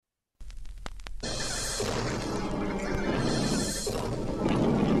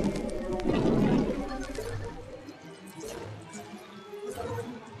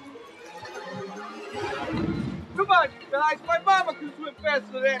Come on, you guys. My mama can swim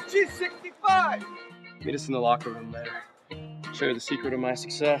faster than that. She's 65. Meet us in the locker room later. Show you the secret of my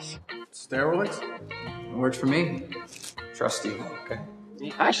success. Steroids? It worked for me. Trust you, okay?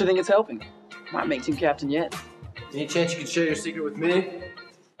 I actually think it's helping. Might make team captain yet. Any chance you can share your secret with me?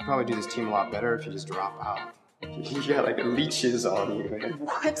 I'd probably do this team a lot better if you just drop out. You got like leeches on you, man.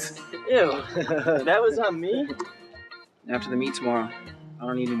 What? Ew. That was on me? After the meet tomorrow, I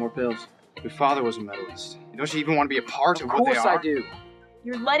don't need any more pills. Your father was a medalist. Don't you even want to be a part of what they are? Of course I do.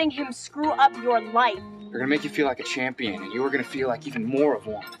 You're letting him screw up your life. They're gonna make you feel like a champion, and you are gonna feel like even more of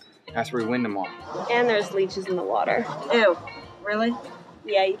one after we win tomorrow. And there's leeches in the water. Ew. Really?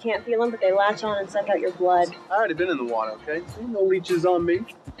 Yeah, you can't feel them, but they latch on and suck out your blood. I already been in the water, okay? Ain't no leeches on me.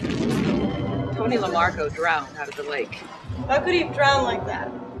 Tony LaMarco drowned out of the lake. How could he have drowned like that?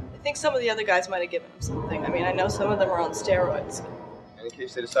 I think some of the other guys might have given him something. I mean, I know some of them are on steroids. And in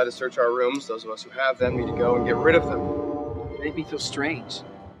case they decide to search our rooms, those of us who have them need to go and get rid of them. It made me feel strange.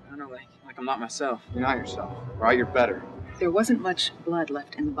 I don't know, like I'm not myself. You're not yourself, right? You're better. There wasn't much blood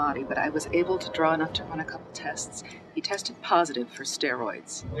left in the body, but I was able to draw enough to run a couple tests. He tested positive for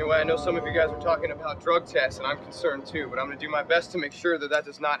steroids. Anyway, I know some of you guys were talking about drug tests, and I'm concerned too, but I'm going to do my best to make sure that that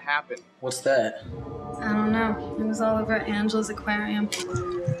does not happen. What's that? I don't know. It was all over at Angela's aquarium.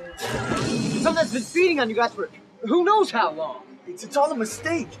 Something's been feeding on you guys for who knows how long. It's all a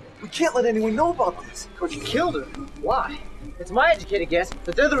mistake. We can't let anyone know about this. Coach, you killed her. Why? It's my educated guess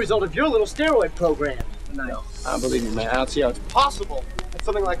that they're the result of your little steroid program. No, I don't believe you, man. I don't see how it's possible that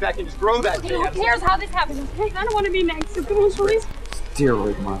something like that can just grow that Okay, big. who cares how this happened, okay? I don't want to be next, so come on, please.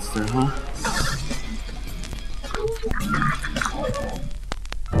 Steroid monster, huh?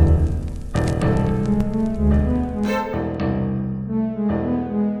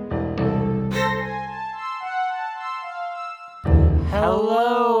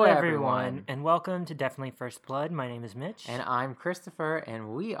 Hello, everyone, and welcome to Definitely First Blood. My name is Mitch. And I'm Christopher, and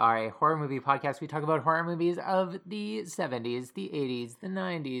we are a horror movie podcast. We talk about horror movies of the 70s, the 80s, the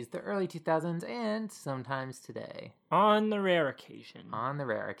 90s, the early 2000s, and sometimes today. On the rare occasion.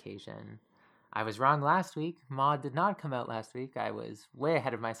 I was wrong last week. Maude did not come out last week. I was way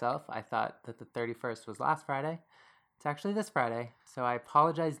ahead of myself. I thought that the 31st was last Friday. It's actually this Friday, so I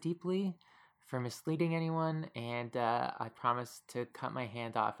apologize deeply for misleading anyone, and I promise to cut my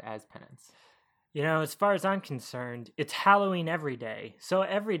hand off as penance. You know, as far as I'm concerned, it's Halloween every day, so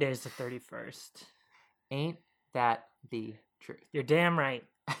every day is the 31st. Ain't that the truth? You're damn right.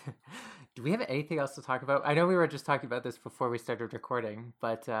 Do we have anything else to talk about? I know we were just talking about this before we started recording,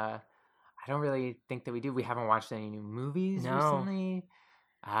 but I don't really think that we do. We haven't watched any new movies recently.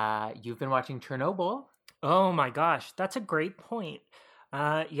 You've been watching Chernobyl. Oh my gosh, that's a great point.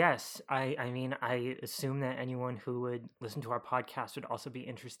 Yes, I mean, I assume that anyone who would listen to our podcast would also be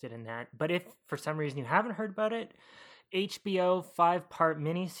interested in that. But if for some reason you haven't heard about it, HBO 5-part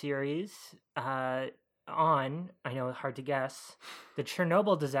miniseries on, I know it's hard to guess, the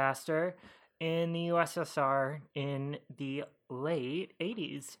Chernobyl disaster in the USSR in the late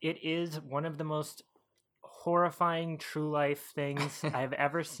 80s. It is one of the most horrifying true life things I've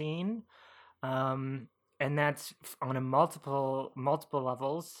ever seen. And that's on a multiple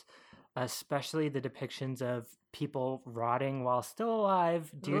levels, especially the depictions of people rotting while still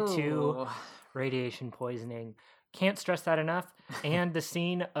alive due to radiation poisoning. Can't stress that enough. And the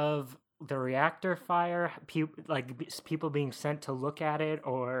scene of the reactor fire, people being sent to look at it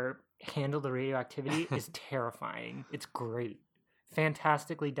or handle the radioactivity is terrifying. It's great.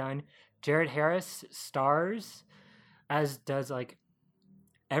 Fantastically done. Jared Harris stars, as does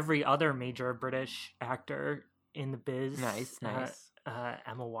every other major British actor in the biz. Nice.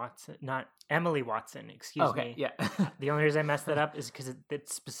 Emily Watson, excuse me. Yeah. The only reason I messed that up is because it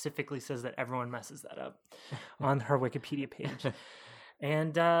specifically says that everyone messes that up on her Wikipedia page.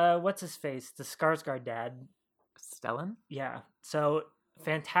 And what's his face? The Skarsgård dad. Stellan? Yeah. So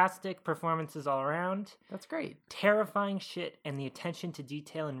fantastic performances all around. That's great. Terrifying shit, and the attention to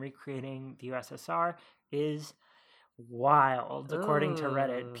detail in recreating the USSR is wild. According to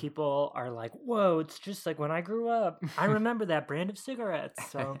Reddit, people are like, whoa, it's just like when I grew up. I remember that brand of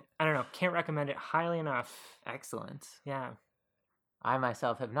cigarettes. So I don't know, can't recommend it highly enough. Excellent. Yeah. I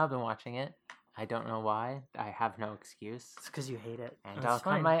myself have not been watching it. I don't know why. I have no excuse. It's because you hate it. And I'll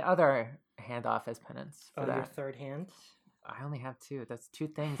cut my other hand off as penance for that. Your third hand? I only have two. That's two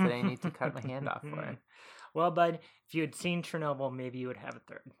things that I need to cut my hand off for. Well, bud, if you had seen Chernobyl, maybe you would have a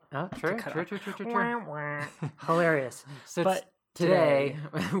third. Oh, true. Hilarious. So but Today,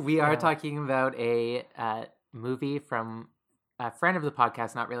 we are Yeah. talking about a movie from a friend of the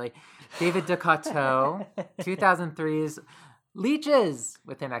podcast, not really, David Ducotto, 2003's Leeches,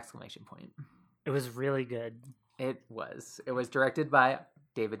 with an exclamation point. It was really good. It was. It was directed by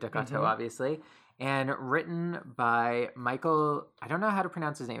David Ducotto, obviously, and written by Michael, I don't know how to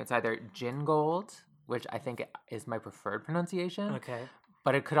pronounce his name. It's either Gingold, which I think is my preferred pronunciation, Okay.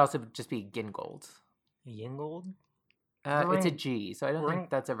 but it could also just be Gingold. Yingold? It's a G, so I don't Ring- think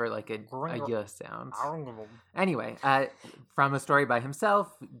that's ever like a Ring- Y sound. Yingold. Anyway, from a story by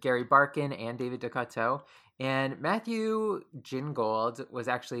himself, Gary Barkin, and David Ducotto. And Matthew Gingold was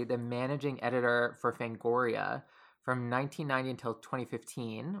actually the managing editor for Fangoria from 1990 until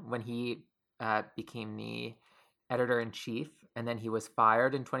 2015, when he became the editor-in-chief. And then he was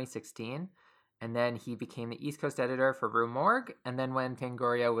fired in 2016. And then he became the East Coast editor for Rue Morgue. And then when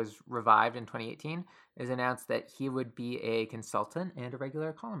Fangoria was revived in 2018, it was announced that he would be a consultant and a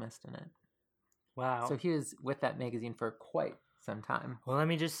regular columnist in it. Wow. So he was with that magazine for quite some time. Well, let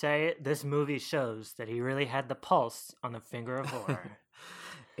me just say, this movie shows that he really had the pulse on the finger of horror.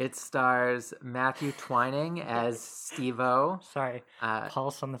 It stars Matthew Twining as Steve-O. Sorry. Uh,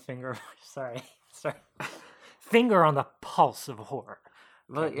 Pulse on the finger. Sorry. Finger on the pulse of horror.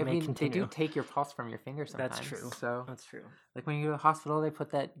 well, Okay, I may mean, they continue. do take your pulse from your finger sometimes. That's true. So, That's true. like when you go to the hospital, they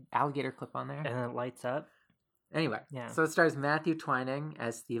put that alligator clip on there. And then it lights up. Anyway, Yeah. so it stars Matthew Twining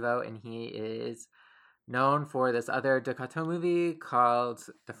as Steve-O, and he is known for this other Ducotto movie called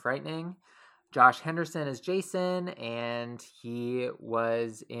The Frightening. Josh Henderson as Jason, and he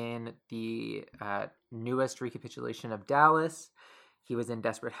was in the newest recapitulation of Dallas. He was in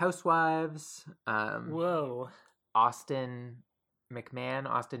Desperate Housewives. Whoa. Austin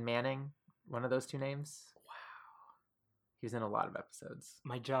Manning, one of those two names. Wow. He was in a lot of episodes.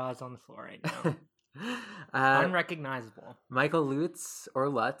 My jaw's on the floor right now. uh, Unrecognizable. Michael Lutz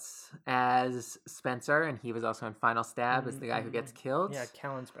as Spencer, and he was also in Final Stab as the guy who gets killed. Yeah,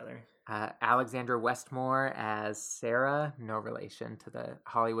 Callan's brother. Alexandra Westmore as Sarah, no relation to the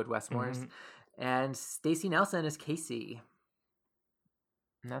Hollywood Westmores, and Stacey Nelson as Casey.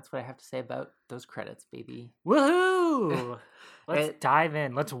 And that's what I have to say about those credits, baby. Woohoo! Let's It dive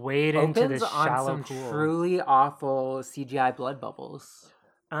in. Let's wade into this Opens on shallow some pool. truly awful CGI blood bubbles.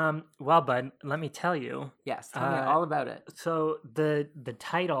 Well, bud, let me tell you. Yes, tell me all about it. So the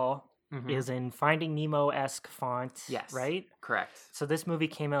title Mhm. is in Finding Nemo-esque font, Yes, right? correct. So this movie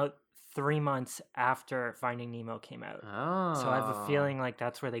came out 3 months after Finding Nemo came out. Oh. So I have a feeling like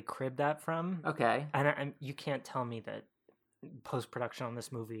that's where they cribbed that from. Okay. And you can't tell me that post-production on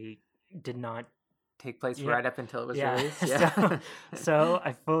this movie did not Take place Yeah. right up until it was Yeah. released. Yeah. so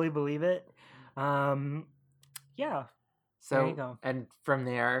I fully believe it. Yeah. So, there you go. and from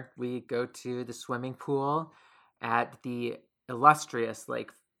there, we go to the swimming pool at the illustrious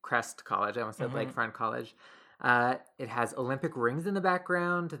Lake Crest College. I almost said Lakefront College. It has Olympic rings in the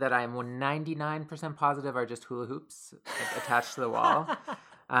background that I am 99% positive are just hula hoops attached to the wall.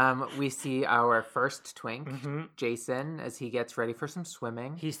 We see our first twink, Jason, as he gets ready for some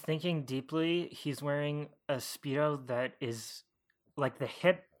swimming. He's thinking deeply. He's wearing a Speedo that is like the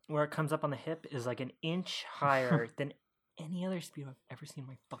hip, where it comes up on the hip, is like an inch higher than any other Speedo I've ever seen in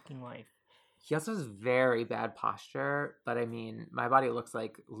my fucking life. He also has very bad posture, but I mean, my body looks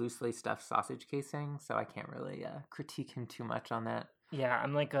like loosely stuffed sausage casing, so I can't really critique him too much on that. Yeah,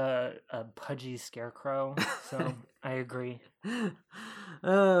 I'm like a pudgy scarecrow, so I agree.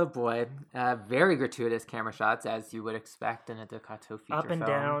 Oh boy. Very gratuitous camera shots, as you would expect in a Ducotto feature Up and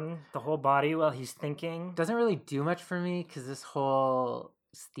film. down the whole body while he's thinking. Doesn't really do much for me, because this whole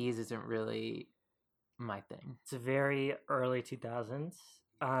steez isn't really my thing. It's very early 2000s.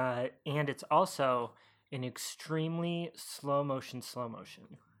 And it's also an extremely slow motion.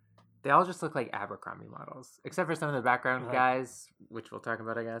 They all just look like Abercrombie models, except for some of the background Right. guys, which we'll talk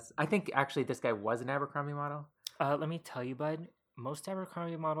about, I guess. I think actually this guy was an Abercrombie model. Let me tell you, bud, most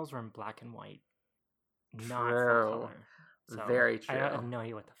Abercrombie models were in black and white, not full True. color. So Very I have true. no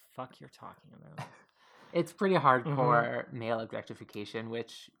idea what the fuck you're talking about. It's pretty hardcore male objectification,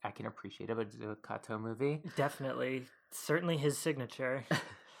 which I can appreciate about a Ducotto movie. Definitely. Certainly his signature.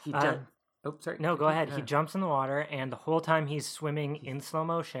 He Uh, ju- oh, sorry. No, go ahead. He Yeah. jumps in the water, and the whole time he's swimming in slow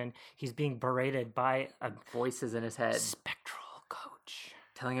motion, he's being berated by a Voices in his head spectral coach.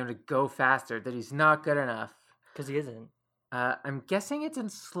 telling him to go faster, that he's not good enough. Because he isn't. I'm guessing it's in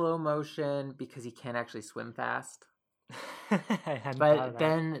slow motion because he can't actually swim fast. I hadn't thought of But that.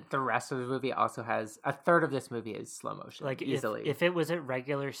 then the rest of the movie also has a third of this movie is slow motion, Like easily. if it was at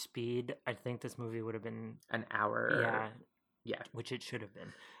regular speed, I think this movie would have been an hour. yeah, which it should have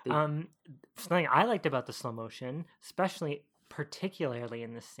been. They- Something I liked about the slow motion, especially particularly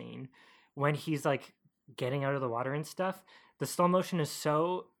in this scene, when he's like getting out of the water and stuff, the slow motion is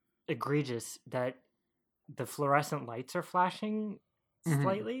so egregious that the fluorescent lights are flashing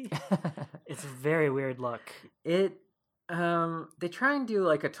slightly. It's a very weird look. They try and do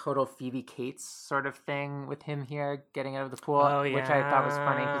like a total Phoebe Cates sort of thing with him here getting out of the pool, which I thought was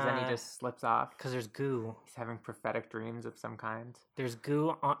funny because then he just slips off. Because there's goo. He's having prophetic dreams of some kind. There's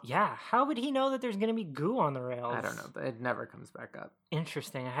goo on... Yeah, how would he know that there's going to be goo on the rails? I don't know, but it never comes back up.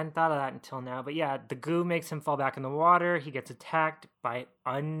 Interesting. I hadn't thought of that until now. But yeah, the goo makes him fall back in the water. He gets attacked by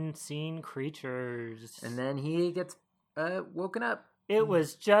unseen creatures. And then he gets woken up. It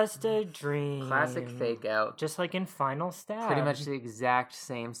was just a dream. Classic fake out. Just like in Final Stab. Pretty much the exact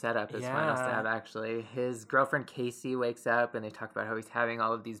same setup as Final Stab, actually. His girlfriend Casey wakes up and they talk about how he's having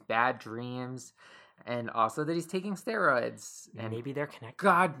all of these bad dreams and also that he's taking steroids. And maybe they're connected.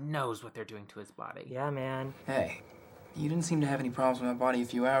 God knows what they're doing to his body. Yeah, man. Hey, you didn't seem to have any problems with my body a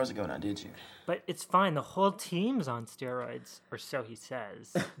few hours ago now, did you? But it's fine. The whole team's on steroids, or so he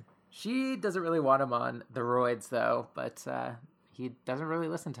says. She doesn't really want him on the roids, though, but... he doesn't really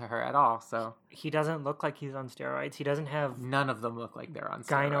listen to her at all, so... He doesn't look like he's on steroids. He doesn't have... None of them look like they're on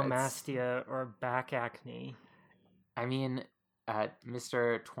steroids. Gynomastia or back acne. I mean,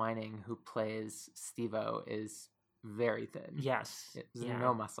 Mr. Twining, who plays Steve-O, is very thin. Yes.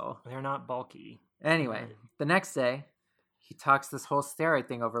 No muscle. They're not bulky. Anyway, the next day, he talks this whole steroid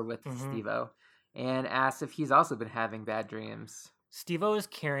thing over with Steve-O and asks if he's also been having bad dreams. Steve-O is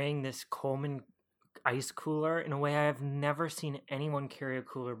carrying this Coleman ice cooler in a way I have never seen anyone carry a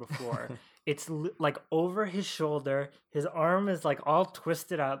cooler before. It's like over his shoulder. His arm is like all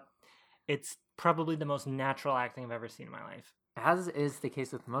twisted up. It's probably the most natural acting I've ever seen in my life. As is the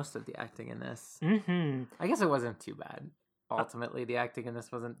case with most of the acting in this. I guess it wasn't too bad. Ultimately, the acting in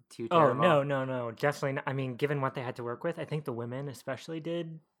this wasn't too terrible. Oh, no. Definitely not. I mean, given what they had to work with, I think the women especially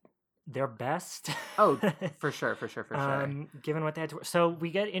did their best. Oh, for sure. Given what they had to work. So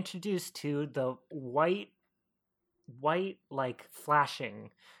we get introduced to the white like flashing,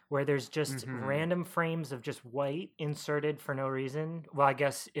 where there's just random frames of just white inserted for no reason. Well, I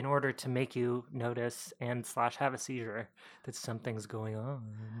guess in order to make you notice and / have a seizure that something's going on.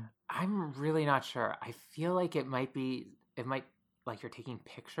 I'm really not sure. I feel like it might like you're taking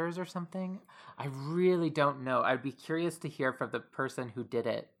pictures or something. I really don't know. I'd be curious to hear from the person who did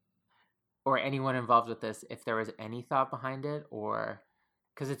it or anyone involved with this if there was any thought behind it, or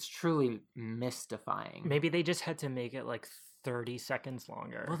because it's truly mystifying. Maybe they just had to make it like 30 seconds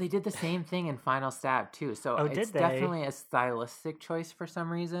longer. Well, they did the same thing in Final Stab too, so it's definitely a stylistic choice for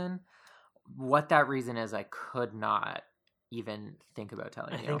some reason. What that reason is, I could not even think about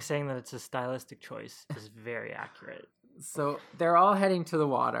telling you. I think saying that it's a stylistic choice is very accurate. So they're all heading to the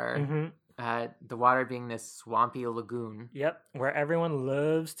water. The water being this swampy lagoon. Yep, where everyone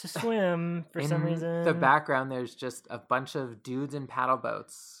loves to swim for some reason. In the background, there's just a bunch of dudes in paddle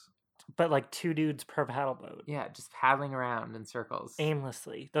boats. But like 2 dudes per paddle boat. Yeah, just paddling around in circles.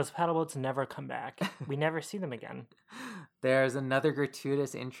 Aimlessly. Those paddle boats never come back. We never see them again. There's another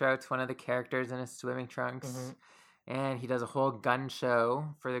gratuitous intro to one of the characters in his swimming trunks. And he does a whole gun show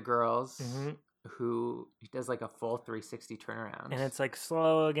for the girls. Who he does like a full 360 turnaround. And it's like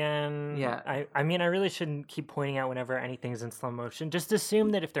slow again. Yeah. I mean, I really shouldn't keep pointing out whenever anything's in slow motion. Just assume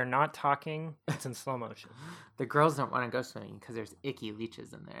that if they're not talking, it's in slow motion. The girls don't want to go swimming because there's icky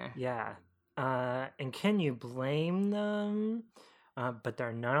leeches in there. Yeah. And can you blame them? But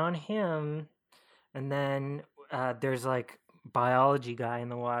they're not on him. And then there's like biology guy in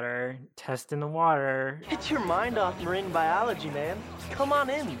the water, testing the water. Get your mind off marine biology, man. Come on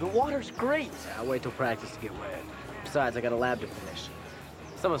in. The water's great. Yeah, I'll wait till practice to get wet. Besides, I got a lab to finish.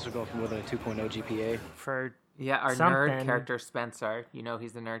 Some of us are going for more than a 2.0 GPA. For our nerd character, Spencer. You know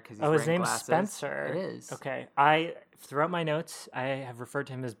he's the nerd because he's wearing his name's glasses. Spencer. It is. Okay. Throughout my notes, I have referred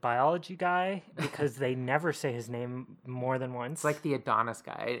to him as biology guy because they never say his name more than once. It's like the Adonis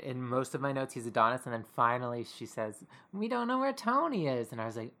guy. In most of my notes, he's Adonis, and then finally she says, "We don't know where Tony is," and I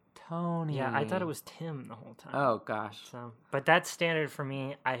was like, Tony. Yeah, I thought it was Tim the whole time. Oh, gosh. But that's standard for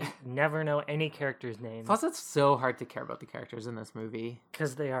me. I never know any character's name. Plus, it's so hard to care about the characters in this movie.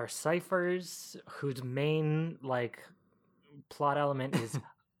 Because they are ciphers whose main, plot element is,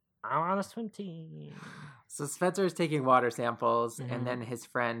 I'm on a swim team. So Spencer is taking water samples, and then his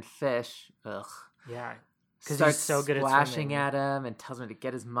friend Fish, yeah, because he's so good at splashing at him and tells him to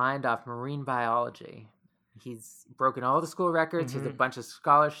get his mind off marine biology. He's broken all the school records. He has a bunch of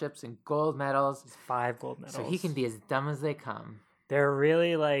scholarships and gold medals. 5 gold medals. So he can be as dumb as they come. They're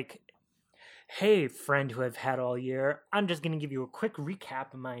really like, hey, friend who I've had all year, I'm just going to give you a quick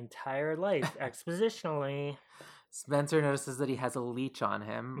recap of my entire life, expositionally. Spencer notices that he has a leech on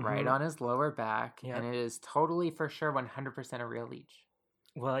him right on his lower back, and it is totally for sure 100% a real leech.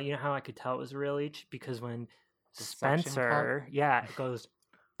 Well, you know how I could tell it was a real leech? Because when The suction Spencer, it goes,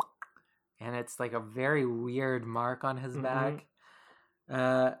 and it's like a very weird mark on his back.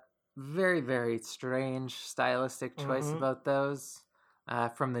 Very, very strange stylistic choice about those.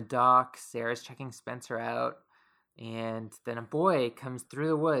 From the dock, Sarah's checking Spencer out, and then a boy comes through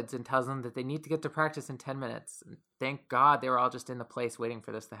the woods and tells them that they need to get to practice in 10 minutes. And thank God they were all just in the place waiting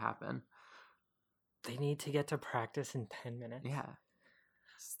for this to happen. they need to get to practice in 10 minutes. Yeah.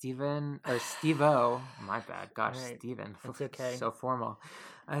 Steve-O, my bad. Gosh, Right. Steven. It's okay. So formal.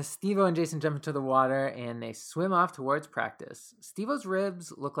 Steve-O and Jason jump into the water and they swim off towards practice. Steve-O's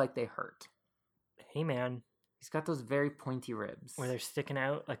ribs look like they hurt. Hey, man. He's got those very pointy ribs. Where they're sticking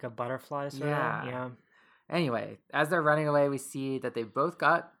out like a butterfly sort Yeah. of. Yeah. Anyway, as they're running away, we see that they both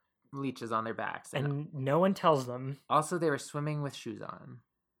got leeches on their backs. And no one tells them. Also, they were swimming with shoes on.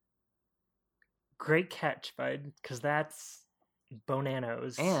 Great catch, bud, because that's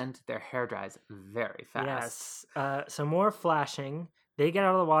bonanos. And their hair dries very fast. Yes. So more flashing. They get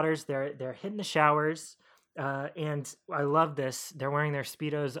out of the waters. They're hitting the showers. And I love this. They're wearing their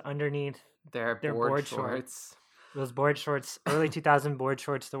Speedos underneath their board shorts. Those board shorts, early 2000 board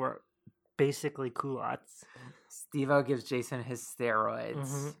shorts that were basically culottes. Steve-O gives Jason his steroids.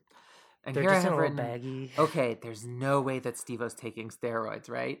 Mm-hmm. And They're here I just have in a written, little baggie. okay, there's no way that Steve-O's taking steroids,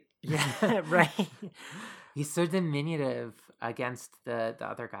 right? Yeah, right. He's so diminutive against the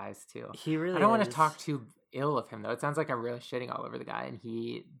other guys, too. He really I don't want to is. talk too ill of him, though. It sounds like I'm really shitting all over the guy, and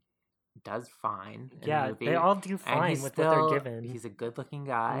he does fine in Yeah, the movie. they all do And fine he's with what they're still- given. He's a good-looking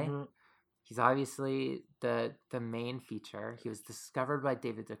guy. Mhm. He's obviously the main feature. He was discovered by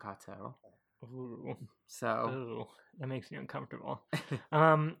David Ducato. Ooh. So Ooh, that makes me uncomfortable.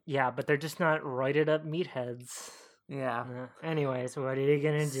 Yeah, but they're just not roided up meatheads. yeah. Anyways, what are you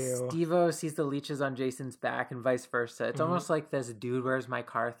gonna do? Steve-O sees the leeches on Jason's back and vice versa. It's Mhm. almost like this dude, where's my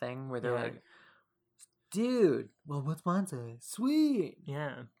car thing where they're Yeah. like, dude, well, what's mine say? Sweet.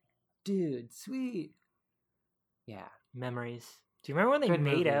 Yeah, Dude, sweet. Yeah. memories. Do you remember when they Good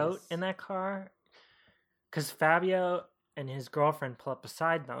made out movies. in that car? Because Fabio and his girlfriend pull up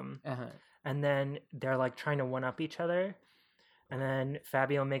beside them, Uh-huh. and then they're like trying to one up each other. And then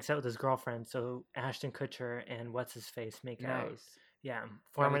Fabio makes out with his girlfriend, so Ashton Kutcher and what's his face make out. Nice. Yeah, I would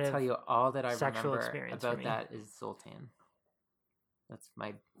formative. tell you all that I sexual remember experience for about me. that is Zoltan. That's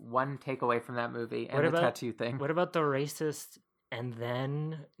my one takeaway from that movie and What the about- tattoo thing. What about the racist? And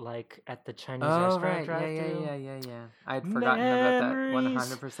then, like at the Chinese Oh, restaurant right. drive-thru? Yeah. I'd forgotten about that Memories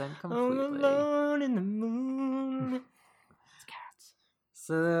 100% all completely. alone in the moon. It's cats.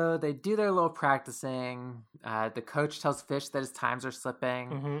 So they do their little practicing. The coach tells Fish that his times are slipping.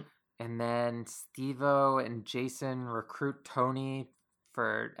 Mm-hmm. And then Steve-O and Jason recruit Tony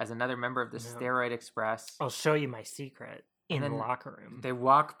as another member of the Yeah. Steroid Express. I'll show you my secret in the then locker room. They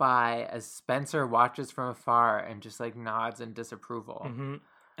walk by as Spencer watches from afar and just like nods in disapproval.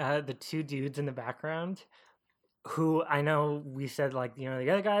 Mm-hmm. The two dudes in the background, who I know we said like the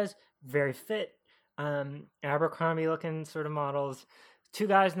other guys very fit, Abercrombie looking sort of models. Two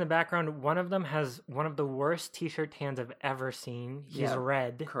guys in the background. One of them has one of the worst t-shirt tans I've ever seen. He's Yeah,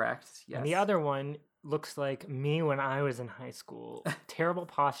 red. Correct. Yes. And the other one looks like me when I was in high school. Terrible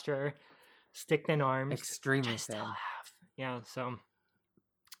posture, stick thin arms. Extremely which I still thin. have. Yeah, so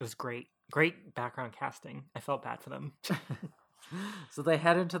it was great. Great background casting. I felt bad for them. So they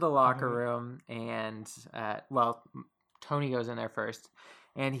head into the locker Mhm. room, and Tony goes in there first,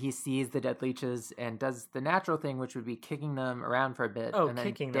 and he sees the dead leeches and does the natural thing, which would be kicking them around for a bit, Oh, and then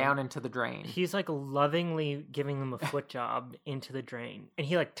kicking them. down into the drain. He's like lovingly giving them a foot job into the drain. And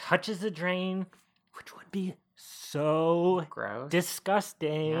he like touches the drain, which would be so Gross.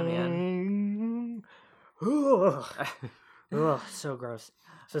 disgusting. Yeah, man. Ugh. Ugh, so gross.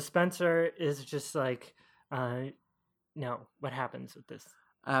 So Spencer is just like, no, what happens with this?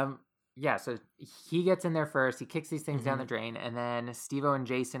 Yeah, so he gets in there first. He kicks these things down Mhm. the drain, and then Steve-O and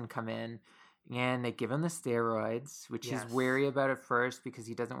Jason come in, and they give him the steroids, which Yes. he's wary about at first because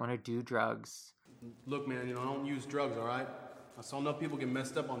he doesn't want to do drugs. Look, man, I don't use drugs, all right? I saw enough people get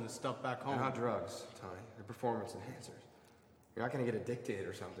messed up on this stuff back home. They're not drugs, Tony. They're performance enhancers. You're not gonna get addicted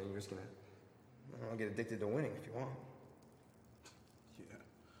or something. You're just gonna, get addicted to winning if you want.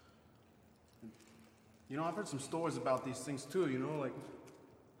 Yeah. I've heard some stories about these things too, like,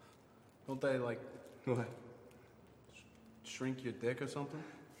 don't they, like, What? shrink your dick or something?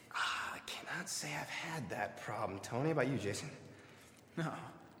 I cannot say I've had that problem, Tony. How about you, Jason? No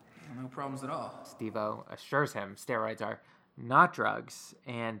problems at all. Steve-O assures him steroids are not drugs,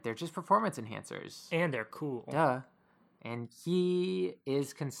 and they're just performance enhancers. And they're cool. Duh. And he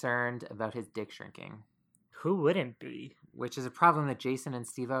is concerned about his dick shrinking. Who wouldn't be? Which is a problem that Jason and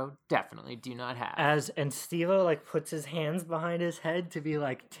Steve-O definitely do not have. And Steve-O like puts his hands behind his head to be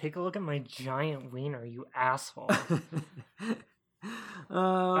like, take a look at my giant wiener, you asshole.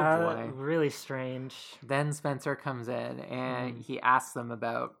 Boy. Really strange. Then Spencer comes in and he asks them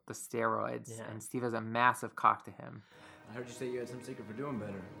about the steroids, and Steve has a massive cock to him. I heard you say you had some secret for doing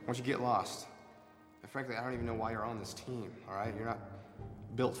better. Why don't you get lost? And frankly, I don't even know why you're on this team, all right? You're not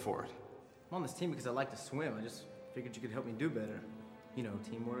built for it. I'm on this team because I like to swim. I just figured you could help me do better. You know,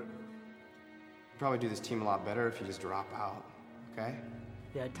 teamwork. You'd probably do this team a lot better if you just drop out, okay?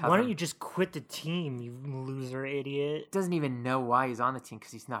 Yeah, why don't you just quit the team, you loser idiot? Doesn't even know why he's on the team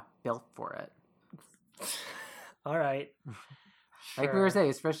because he's not built for it. All right. Like we were saying,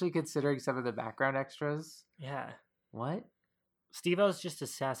 especially considering some of the background extras. Yeah. What? Steve-O's just a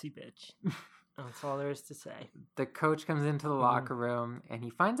sassy bitch. That's all there is to say. The coach comes into the locker room and he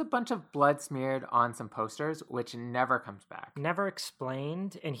finds a bunch of blood smeared on some posters, which never comes back. Never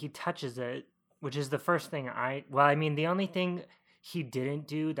explained, and he touches it, which is the first thing the only thing he didn't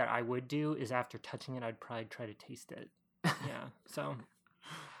do that I would do is after touching it, I'd probably try to taste it. Yeah, so...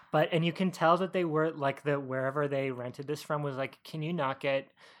 and you can tell that they were, like, wherever they rented this from was like, can you not get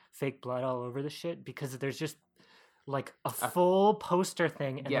fake blood all over the shit? Because there's just... like a full poster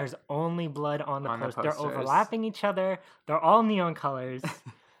thing, and there's only blood on the poster. They're overlapping each other. They're all neon colors.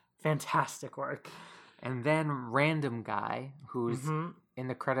 Fantastic work. And then random guy who's in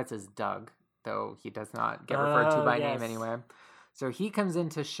the credits as Doug, though he does not get referred to by name anywhere. So he comes in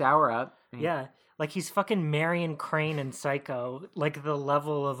to shower up. Like he's fucking Marion Crane in Psycho. Like the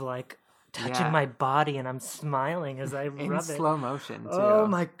level of like touching my body, and I'm smiling as I rub it. In slow motion, too. Oh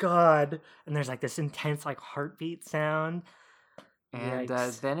my god. And there's like this intense like heartbeat sound. And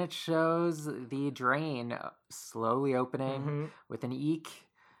then it shows the drain slowly opening with an eek.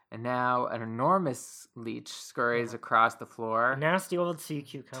 And now an enormous leech scurries across the floor. Nasty old sea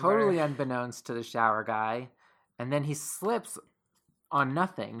cucumber. Totally unbeknownst to the shower guy. And then he slips on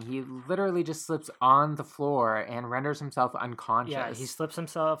nothing. He literally just slips on the floor and renders himself unconscious. Yeah, he slips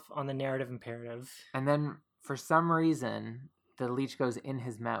himself on the narrative imperative. And then, for some reason, the leech goes in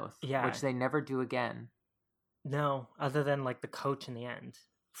his mouth. Yeah. Which they never do again. No, other than, like, the coach in the end.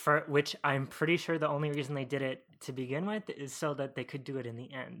 For which I'm pretty sure the only reason they did it to begin with is so that they could do it in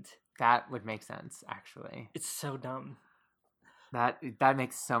the end. That would make sense, actually. It's so dumb. That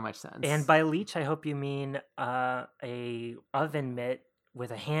makes so much sense. And by leech, I hope you mean a oven mitt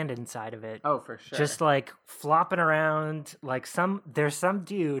with a hand inside of it. Oh, for sure. Just like flopping around, like there's some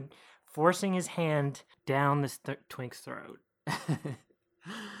dude forcing his hand down this twink's throat.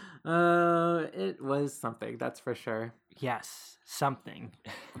 It was something, that's for sure. Yes, something.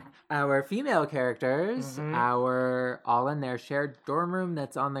 Our female characters are all in their shared dorm room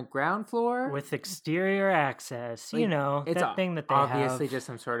that's on the ground floor. With exterior access, you know, it's that thing that they obviously have. just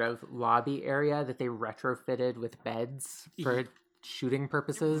some sort of lobby area that they retrofitted with beds for shooting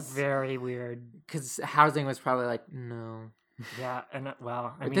purposes. Very weird. Because housing was probably like, no. Yeah, and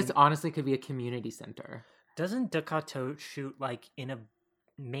well, I mean... This honestly could be a community center. Doesn't Ducato shoot, like, in a...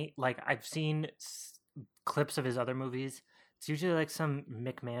 Like, I've seen clips of his other movies. It's usually like some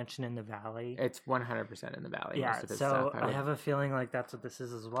McMansion in the Valley. It's 100% in the Valley. Yeah, most of his so stuff, I have a feeling like that's what this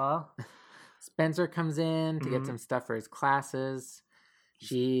is as well. Spencer comes in to get some stuff for his classes.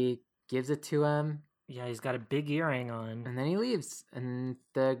 She gives it to him. Yeah, he's got a big earring on. And then he leaves. And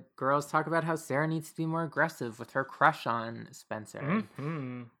the girls talk about how Sarah needs to be more aggressive with her crush on Spencer.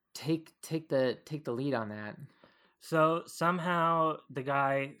 Take the lead on that. So somehow the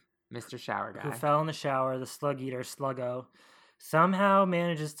guy... Mr. Shower Guy. Who fell in the shower, the slug eater, Sluggo, somehow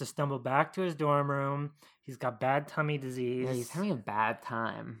manages to stumble back to his dorm room. He's got bad tummy disease. Yeah, he's having a bad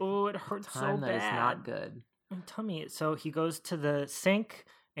time. Oh, it hurts so bad. That is not good. Tummy. So he goes to the sink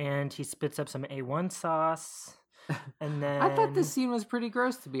and he spits up some A1 sauce. And then I thought this scene was pretty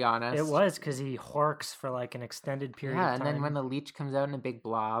gross, to be honest. It was, because he horks for like an extended period of time. Yeah, and then when the leech comes out in a big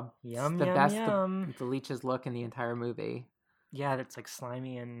blob, yum, it's the yum, best yum. the leeches look in the entire movie. Yeah, that's like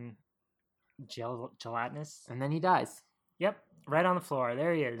slimy and gelatinous. And then he dies. Yep, right on the floor.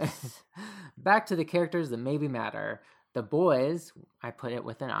 There he is. Back to the characters that maybe matter. The boys, I put it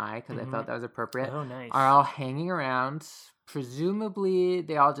with an I because I felt that was appropriate, Oh, nice. are all hanging around. Presumably,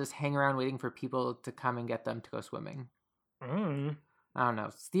 they all just hang around waiting for people to come and get them to go swimming. I don't know.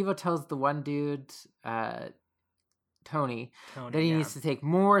 Steve-O tells the one dude, Tony, that he needs to take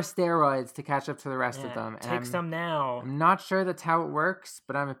more steroids to catch up to the rest of them. And Take some now. I'm not sure that's how it works,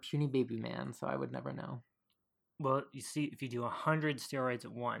 but I'm a puny baby man, so I would never know. Well, you see, if you do 100 steroids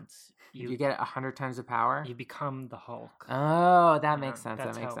at once, You get 100 times the power? you become the Hulk. Oh, that Yeah, makes sense. That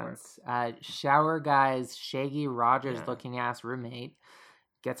that's makes how it sense. Shower guy's Shaggy Rogers Yeah. looking ass roommate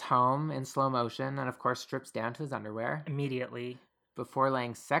gets home in slow motion and, of course, strips down to his underwear Immediately. before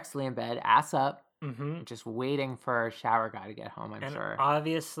laying sexily in bed, ass up, Mm-hmm. just waiting for shower guy to get home, I'm And sure.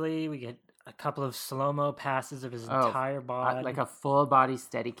 obviously, we get a couple of slow-mo passes of his entire body. Like a full body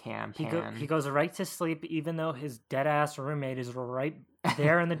steady cam He pan. goes right to sleep, even though his dead-ass roommate is right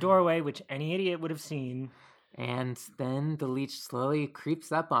there in the doorway, which any idiot would have seen. And then the leech slowly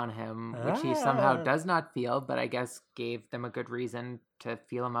creeps up on him, which he somehow Ah. does not feel, but I guess gave them a good reason to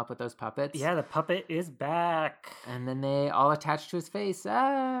feel him up with those puppets. Yeah, the puppet is back. And then they all attach to his face.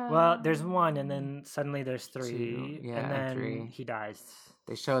 Ah! Well, there's one, and then suddenly there's three. Two. Yeah, and then three. he dies.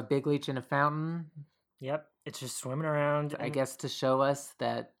 They show a big leech in a fountain, Yep, it's just swimming around. I and guess to show us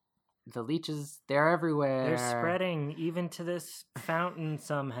that the leeches, they're everywhere. they're spreading even to this fountain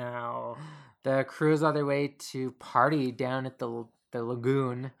somehow. The crew is on their way to party down at the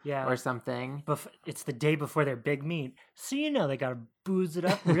lagoon Yeah. or something. It's the day before their big meet, so you know they gotta booze it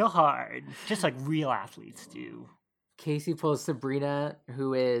up real hard, just like real athletes do. Casey pulls Sabrina,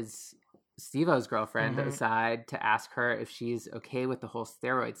 who is Steve-O's girlfriend, Mhm. aside to ask her if she's okay with the whole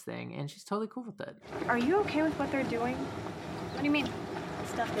steroids thing, and she's totally cool with it. Are you okay with what they're doing? What do you mean? The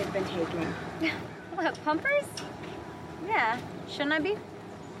stuff they've been taking. What, pumpers? Yeah, shouldn't I be?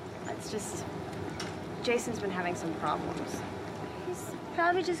 It's just... Jason's been having some problems. He's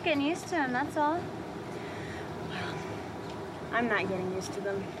probably just getting used to him, that's all. I'm not getting used to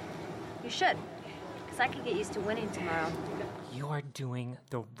them. You should, because I could get used to winning tomorrow. You are doing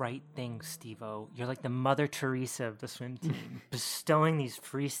the right thing, Steve-O. You're like the Mother Teresa of the swim team, bestowing these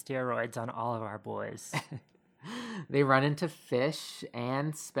free steroids on all of our boys. They run into Fish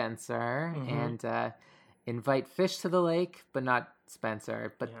and Spencer and invite Fish to the lake, but not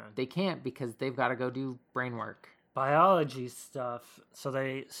Spencer. But they can't because they've got to go do brain work. Biology stuff. So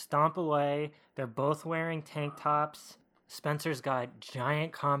they stomp away. They're both wearing tank tops. Spencer's got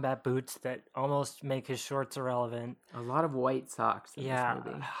giant combat boots that almost make his shorts irrelevant. A lot of white socks in this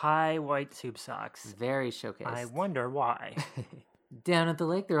movie. High white tube socks. Very showcased. I wonder why. Down at the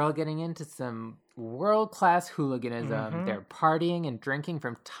lake, they're all getting into some world-class hooliganism. They're partying and drinking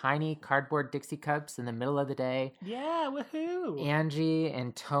from tiny cardboard Dixie cups in the middle of the day. Yeah, woohoo! Angie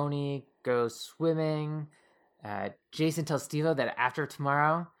and Tony go swimming. Jason tells Steve-O that after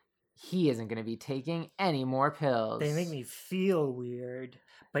tomorrow, he isn't going to be taking any more pills. They make me feel weird.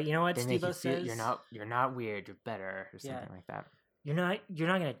 But you know what They make Steve-O you feel, says? you're not weird, you're better, or something like that. You're not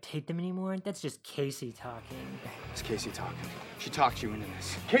gonna take them anymore? That's just Casey talking. It's Casey talking. She talked you into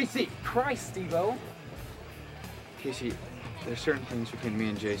this. Casey! Christ, Steve-O! Casey, there's certain things between me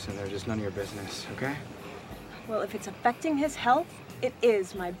and Jason that are just none of your business, okay? Well, if it's affecting his health, it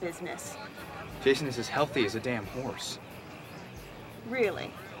is my business. Jason is as healthy as a damn horse.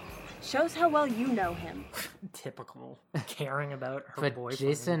 Really. Shows how well you know him. Typical. Caring about her But boyfriend.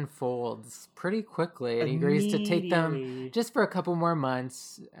 Jason folds pretty quickly and he agrees to take them Immediately. just for a couple more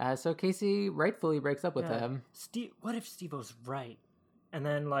months. So Casey rightfully breaks up with Yeah. him. What if Steve-O's right? And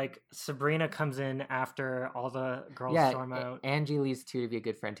then, like, Sabrina comes in after all the girls storm out. Angie leaves too to be a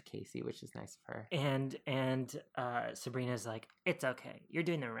good friend to Casey, which is nice of her. And Sabrina's like, it's okay. You're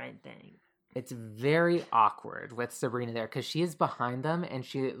doing the right thing. It's very awkward with Sabrina there because she is behind them and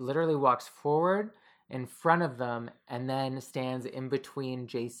she literally walks forward in front of them and then stands in between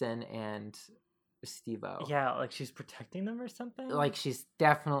Jason and Steve-O. Yeah, like she's protecting them or something? Like she's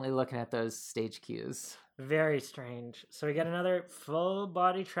definitely looking at those stage cues. Very strange. So we get another full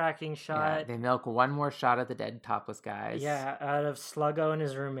body tracking Yeah, shot. they milk one more shot of the dead topless guys. Yeah, out of Sluggo and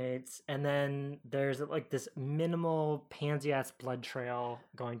his roommates. And then there's like this minimal pansy ass blood trail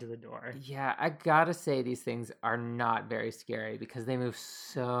going to the door. Yeah, I gotta say these things are not very scary because they move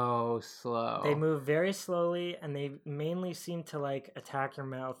so slow. They move very slowly and they mainly seem to like attack your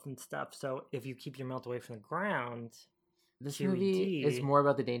mouth and stuff. So if you keep your mouth away from the ground, This QED, movie is more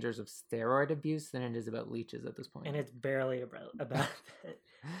about the dangers of steroid abuse than it is about leeches at this point. and it's barely about it.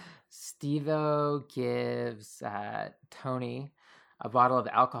 Steve-O gives Tony a bottle of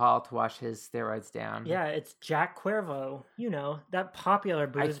alcohol to wash his steroids down. Yeah, it's Jack Cuervo. You know, that popular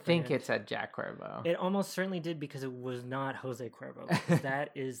booze I think brand. it's a Jack Cuervo. It almost certainly did because it was not Jose Cuervo. Because that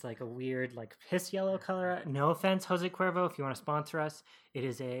is like a weird, like piss yellow color. No offense, Jose Cuervo, if you want to sponsor us. It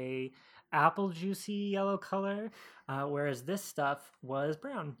is a apple juicy yellow color, whereas this stuff was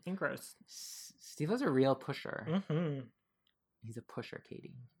brown and gross. Steve-O's a real pusher. Mm-hmm. He's a pusher,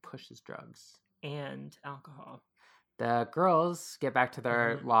 Katie. Pushes drugs. And alcohol. The girls get back to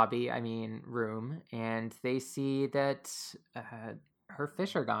their room, and they see that her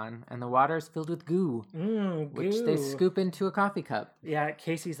fish are gone, and the water is filled with goo, which they scoop into a coffee cup. Yeah,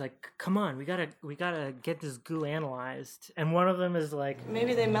 Casey's like, "Come on, we gotta get this goo analyzed." And one of them is like,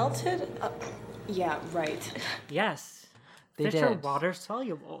 "Maybe they melted." Yeah, right. Yes, they fish did. are water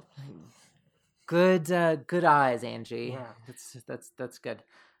soluble. Good eyes, Angie. Yeah, that's good.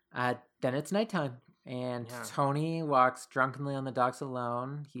 Then it's nighttime, and Tony walks drunkenly on the docks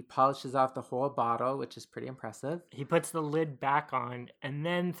alone. He polishes off the whole bottle, which is pretty impressive. He puts the lid back on and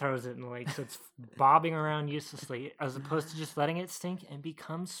then throws it in the lake, so it's bobbing around uselessly, as opposed to just letting it sink and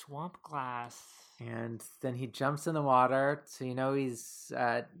become swamp glass. And then he jumps in the water, so you know he's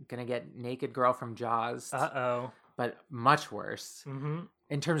gonna get Naked Girl from Jaws. Uh-oh. But much worse. Mm-hmm.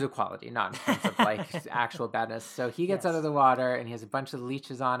 In terms of quality, not in terms of like actual badness. So he gets out of the water and he has a bunch of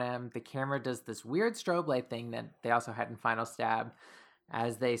leeches on him. The camera does this weird strobe light thing that they also had in Final Stab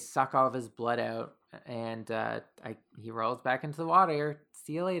as they suck all of his blood out. And he rolls back into the water.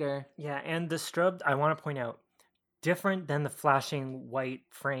 See you later. Yeah, and the strobe, I want to point out, different than the flashing white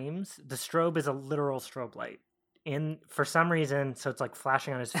frames, the strobe is a literal strobe light. For some reason, so it's like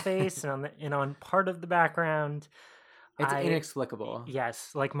flashing on his face and on part of the background. It's inexplicable.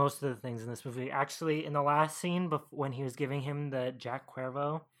 Yes, like most of the things in this movie. Actually, in the last scene, when he was giving him the Jack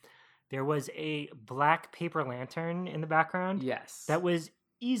Cuervo, there was a black paper lantern in the background. Yes. That was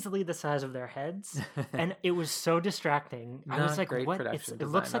easily the size of their heads, and it was so distracting. I was like, what? It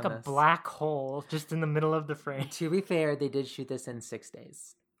looks like a black hole just in the middle of the frame. To be fair, they did shoot this in 6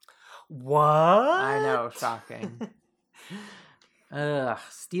 days. What? I know, shocking.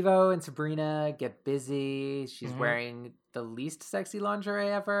 Steve-O and Sabrina get busy. She's wearing the least sexy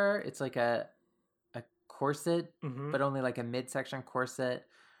lingerie ever. It's like a corset, but only like a midsection corset.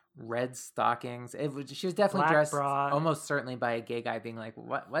 Red stockings. She was definitely Black dressed bra. almost certainly by a gay guy being like,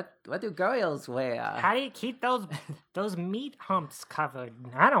 what do girls wear? How do you keep those meat humps covered?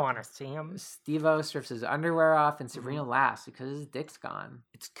 I don't want to see them. Steve-O strips his underwear off and Sabrina laughs because his dick's gone.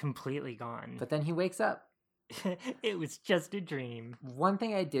 It's completely gone. But then he wakes up. It was just a dream. One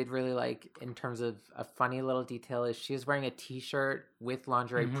thing I did really like in terms of a funny little detail is she was wearing a t-shirt with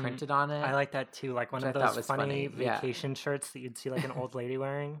lingerie printed on it. I like that too, like one of those funny vacation shirts that you'd see like an old lady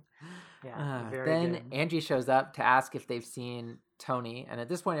wearing. Yeah, then good. Angie shows up to ask if they've seen Tony, and at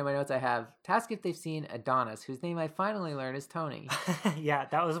this point in my notes I have to ask if they've seen Adonis, whose name I finally learned is Tony. Yeah,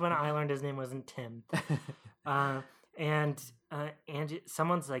 that was when I learned his name wasn't Tim. And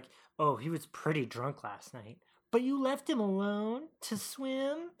someone's like, "Oh, he was pretty drunk last night, but you left him alone to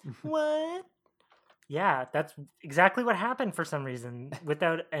swim? What?" Yeah, that's exactly what happened for some reason,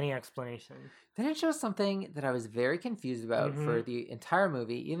 without any explanation. Then it shows something that I was very confused about for the entire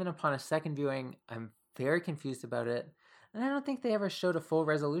movie. Even upon a second viewing, I'm very confused about it. And I don't think they ever showed a full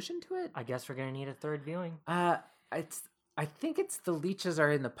resolution to it. I guess we're going to need a third viewing. I think it's the leeches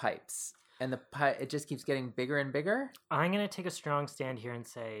are in the pipes. And it just keeps getting bigger and bigger. I'm going to take a strong stand here and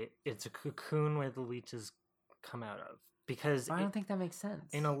say it's a cocoon where the leeches come out of. Because I don't think that makes sense.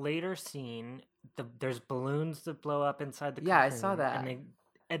 In a later scene, there's balloons that blow up inside the cocoon. Yeah, I saw that.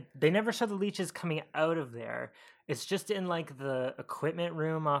 And they never show the leeches coming out of there. It's just in like the equipment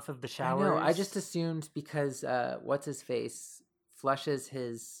room off of the showers. I know. I just assumed because what's his face flushes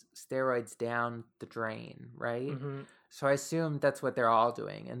his steroids down the drain, right? Mm-hmm. So I assumed that's what they're all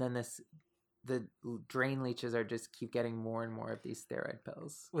doing, and then the drain leeches are just keep getting more and more of these steroid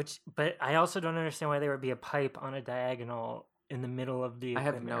pills. But I also don't understand why there would be a pipe on a diagonal in the middle of the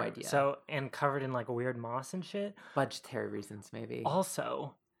equipment. I have no idea. So, and covered in like weird moss and shit. Budgetary reasons, maybe.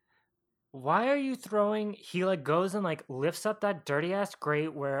 Also, why are you throwing? He like goes and like lifts up that dirty ass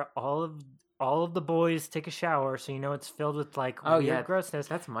grate where all of the boys take a shower, so you know it's filled with like weird grossness.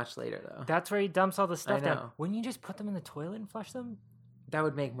 That's much later though. That's where he dumps all the stuff down. Wouldn't you just put them in the toilet and flush them? That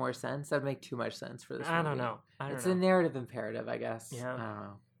would make more sense. That would make too much sense for this movie. I don't know. It's a narrative imperative, I guess. Yeah. I don't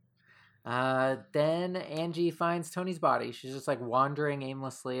know. Then Angie finds Tony's body. She's just like wandering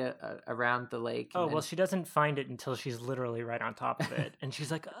aimlessly around the lake. Well, she doesn't find it until she's literally right on top of it. And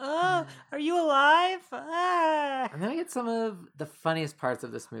she's like, are you alive? And then I get some of the funniest parts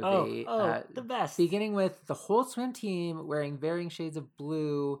of this movie. The best. Beginning with the whole swim team wearing varying shades of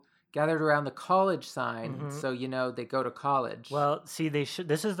blue, gathered around the college sign, so you know they go to college. Well, see, this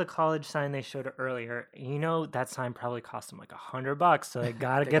is the college sign they showed earlier. You know that sign probably cost them like $100, so they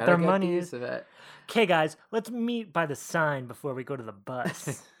gotta get their money. Okay, guys, let's meet by the sign before we go to the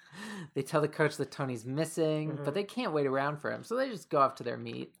bus. They tell the coach that Tony's missing, but they can't wait around for him, so they just go off to their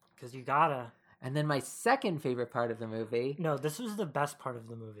meet. Because you gotta. And then my second favorite part of the movie... No, this was the best part of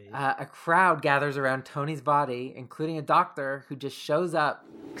the movie. A crowd gathers around Tony's body, including a doctor who just shows up.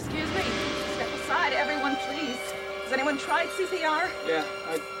 Excuse me. Step aside, everyone, please. Has anyone tried CPR? Yeah,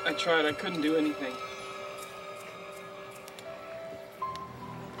 I tried. I couldn't do anything.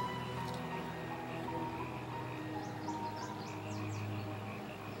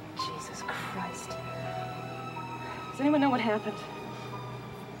 Jesus Christ. Does anyone know what happened?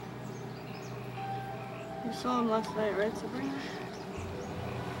 You saw him last night, right, Sabrina?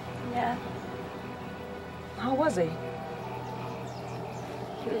 Yeah, How was he?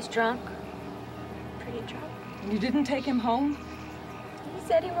 he was drunk. Pretty drunk. And you didn't take him home? He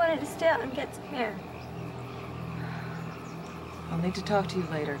said he wanted to stay out and get some air. I'll need to talk to you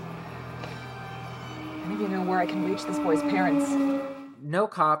later. Any of you know where I can reach this boy's parents? No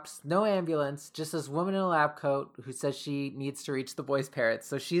cops, no ambulance, just this woman in a lab coat who says she needs to reach the boy's parents.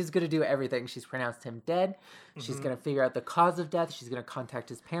 So she's going to do everything. She's pronounced him dead. She's going to figure out the cause of death. She's going to contact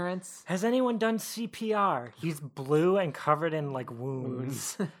his parents. Has anyone done CPR? He's blue and covered in, like,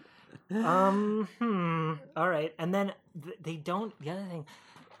 wounds. All right. And then they don't... The other thing,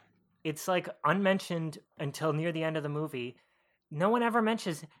 it's, like, unmentioned until near the end of the movie. No one ever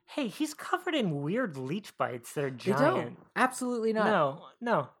mentions, hey, he's covered in weird leech bites that are giant. They don't. Absolutely not.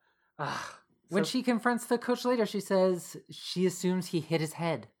 No. When she confronts the coach later, she says she assumes he hit his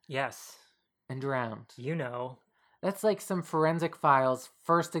head. Yes. And drowned. You know. That's like some Forensic Files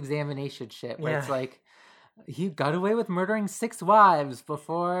first examination shit where it's like, he got away with murdering 6 wives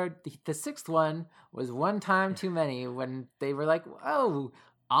before the 6th one was one time too many, when they were like, whoa,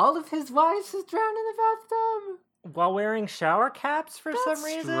 all of his wives has drowned in the bathtub. While wearing shower caps for some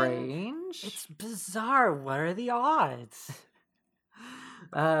reason? Strange. It's bizarre. What are the odds?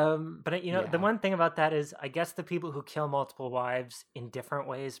 But the one thing about that is, I guess the people who kill multiple wives in different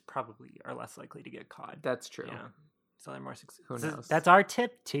ways probably are less likely to get caught. That's true. Yeah. So they're more successful. Who knows? That's our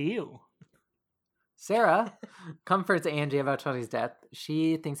tip to you. Sarah comforts Angie about Tony's death.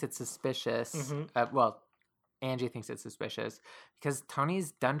 She thinks it's suspicious. Angie thinks it's suspicious because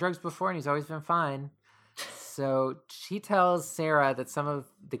Tony's done drugs before and he's always been fine. So she tells Sarah that some of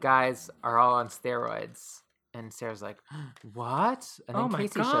the guys are all on steroids. And Sarah's like, what? And then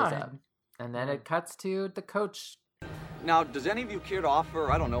Casey shows up. And then it cuts to the coach. Now, does any of you care to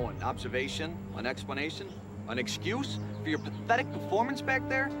offer, I don't know, an observation, an explanation, an excuse for your pathetic performance back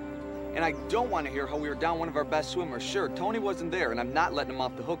there? And I don't want to hear how we were down one of our best swimmers. Sure, Tony wasn't there, and I'm not letting him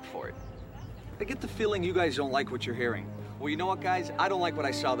off the hook for it. I get the feeling you guys don't like what you're hearing. Well, you know what, guys? I don't like what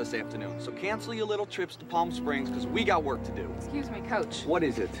I saw this afternoon. So cancel your little trips to Palm Springs, because we got work to do. Excuse me, Coach. What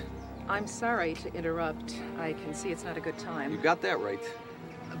is it? I'm sorry to interrupt. I can see it's not a good time. You got that right.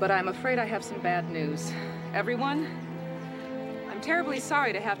 But I'm afraid I have some bad news. Everyone, I'm terribly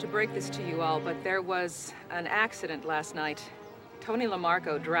sorry to have to break this to you all, but there was an accident last night. Tony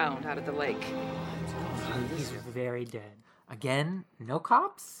LaMarco drowned out of the lake. He's very dead. Again, no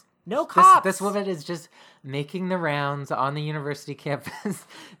cops? No cops! This woman is just making the rounds on the university campus,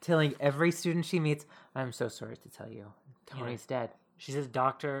 telling every student she meets, I'm so sorry to tell you, Tony's dead. She's a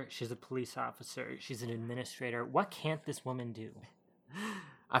doctor. She's a police officer. She's an administrator. What can't this woman do?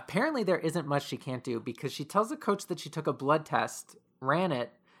 Apparently there isn't much she can't do, because she tells the coach that she took a blood test, ran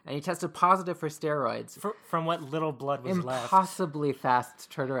it, and he tested positive for steroids. From what little blood was left. Impossibly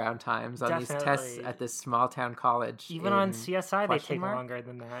fast turnaround times on these tests at this small town college. Even on CSI, they take longer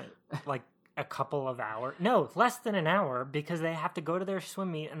than that. Like a couple of hours. No, less than an hour, because they have to go to their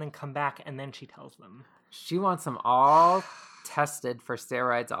swim meet and then come back, and then she tells them. She wants them all tested for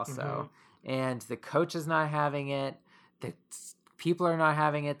steroids also. And the coach is not having it. The people are not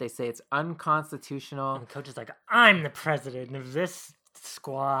having it. They say it's unconstitutional. And the coach is like, I'm the president of this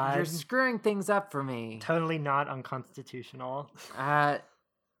squad. You're screwing things up for me. Totally not unconstitutional.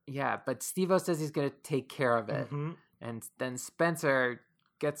 Yeah, but Steve-O says he's going to take care of it. And then Spencer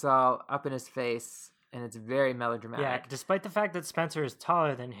gets all up in his face, and it's very melodramatic. Yeah, despite the fact that Spencer is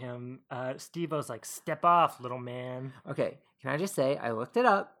taller than him, Steve-O's like, step off, little man. Okay, can I just say, I looked it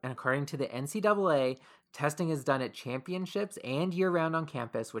up, and according to the NCAA, testing is done at championships and year-round on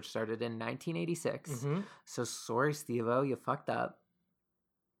campus, which started in 1986. So sorry, Steve-O, you fucked up.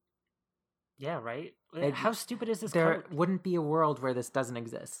 Yeah, right? How stupid is this There code? wouldn't be a world where this doesn't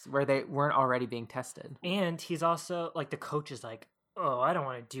exist, where they weren't already being tested. And he's also, like, the coach is like, oh, I don't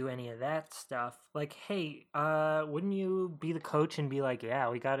want to do any of that stuff. Like, hey, wouldn't you be the coach and be like, yeah,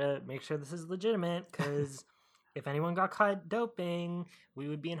 we got to make sure this is legitimate, because if anyone got caught doping, we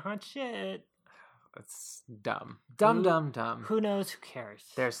would be in hot shit. It's dumb. Dumb. Who knows? Who cares?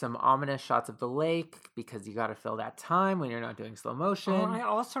 There's some ominous shots of the lake because you got to fill that time when you're not doing slow motion. Oh, I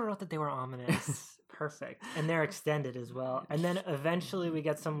also wrote that they were ominous. Perfect. And they're extended as well. And then eventually we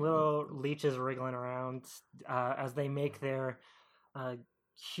get some little leeches wriggling around as they make their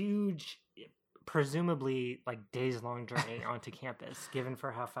huge, presumably like days-long journey onto campus, given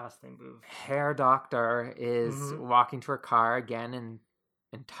for how fast they move. Hair Doctor is walking to her car again and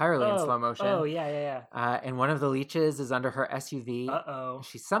entirely in slow motion. Oh, yeah. And one of the leeches is under her SUV. Uh-oh.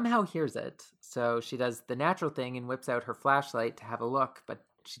 She somehow hears it. So she does the natural thing and whips out her flashlight to have a look, but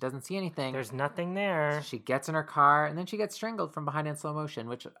she doesn't see anything. There's nothing there. She gets in her car, and then she gets strangled from behind in slow motion,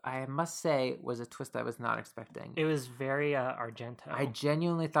 which I must say was a twist I was not expecting. It was very Argento. I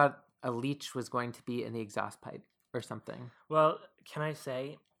genuinely thought a leech was going to be in the exhaust pipe or something. Well, can I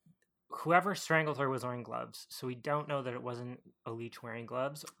say, whoever strangled her was wearing gloves, so we don't know that it wasn't a leech wearing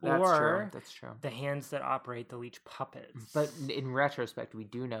gloves, That's true. The hands that operate the leech puppets. But in retrospect, we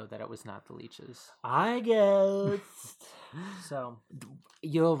do know that it was not the leeches. I guess. So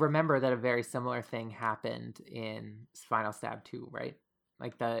you'll remember that a very similar thing happened in Final Stab 2, right?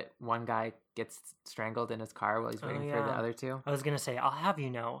 Like the one guy gets strangled in his car while he's waiting for the other two. I was going to say, I'll have you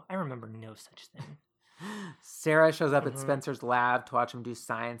know, I remember no such thing. Sarah shows up at Spencer's lab to watch him do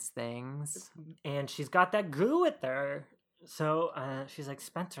science things. And she's got that goo with her. So she's like,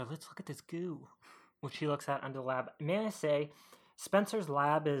 Spencer, let's look at this goo. Which she looks at under the lab. May I say, Spencer's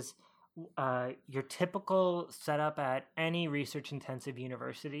lab is your typical setup at any research-intensive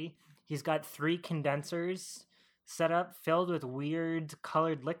university. He's got 3 condensers set up filled with weird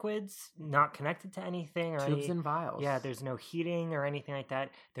colored liquids, not connected to anything. Tubes and vials. Yeah, there's no heating or anything like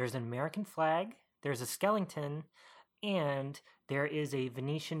that. There's an American flag. There's a skeleton, and there is a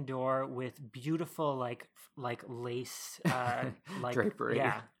Venetian door with beautiful like lace like drapery.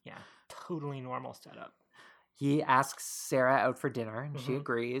 Yeah, totally normal setup. He asks Sarah out for dinner, and she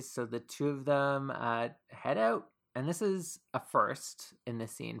agrees. So the two of them head out, and this is a first in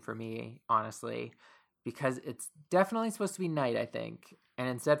this scene for me, honestly, because it's definitely supposed to be night, I think, and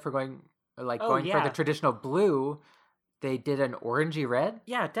instead for going for the traditional blue, they did an orangey red?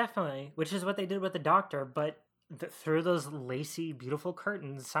 Yeah, definitely. Which is what they did with the doctor, but through those lacy, beautiful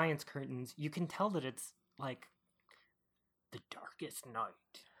curtains, science curtains, you can tell that it's like the darkest night.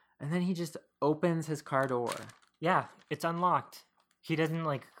 And then he just opens his car door. Yeah, it's unlocked. He doesn't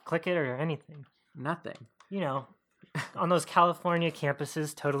click it or anything. Nothing. You know, on those California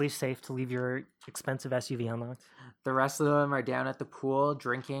campuses, totally safe to leave your expensive SUV unlocked. The rest of them are down at the pool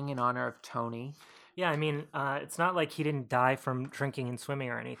drinking in honor of Tony. Yeah, I mean, it's not like he didn't die from drinking and swimming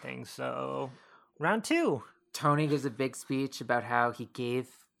or anything, so round 2. Tony gives a big speech about how he gave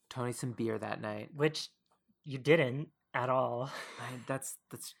Tony some beer that night. Which you didn't at all. That's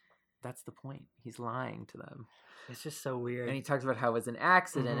the point. He's lying to them. It's just so weird. And he talks about how it was an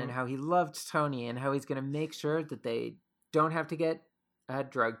accident and how he loved Tony and how he's going to make sure that they don't have to get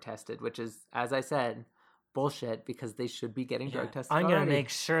drug tested, which is, as I said, bullshit, because they should be getting drug tested. I'm going to make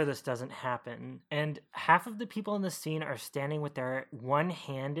sure this doesn't happen. And half of the people in the scene are standing with their one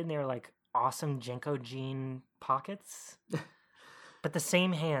hand in their awesome Jenko jean pockets. But the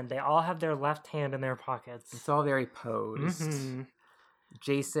same hand. They all have their left hand in their pockets. It's all very posed.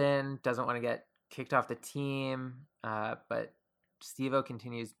 Jason doesn't want to get kicked off the team, but Steve-O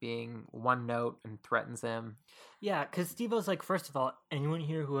continues being one note and threatens him. Yeah, because Steve-O's like, first of all, anyone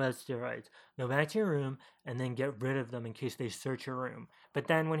here who has steroids, go back to your room and then get rid of them in case they search your room. But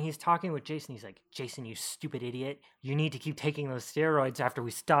then when he's talking with Jason, he's like, Jason, you stupid idiot. You need to keep taking those steroids after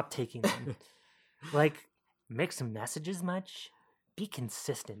we stop taking them. Mix messages much? Be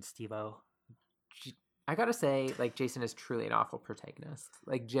consistent, Steve-O. I gotta say, Jason is truly an awful protagonist.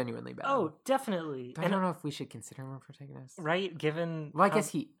 Genuinely bad. Oh, definitely. I don't know if we should consider him a protagonist. Right, given... Well, I guess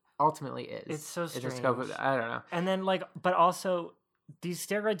he ultimately is. It's so strange. I don't know. And then, but also, these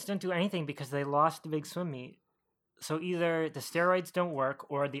steroids don't do anything because they lost the big swim meet. So either the steroids don't work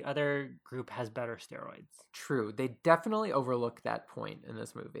or the other group has better steroids. True. They definitely overlook that point in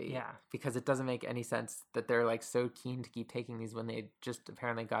this movie. Yeah. Because it doesn't make any sense that they're, so keen to keep taking these when they just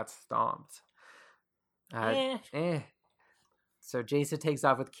apparently got stomped. So Jason takes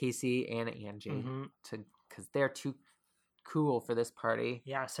off with Casey and Angie because they're too cool for this party.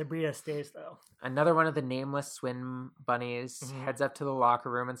 Yeah, Sabrina stays though. Another one of the nameless swim bunnies heads up to the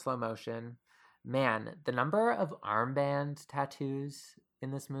locker room in slow motion. Man, the number of armband tattoos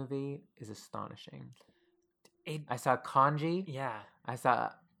in this movie is astonishing. I saw kanji. Yeah. I saw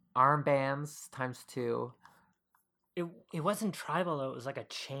armbands ×2. It wasn't tribal though. It was like a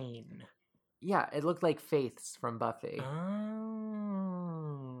chain. Yeah, it looked like Faith's from Buffy. Oh.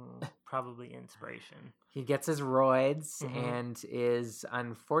 probably inspiration. He gets his roids Mhm. and is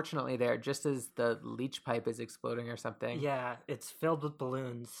unfortunately there just as the leech pipe is exploding or something. Yeah, it's filled with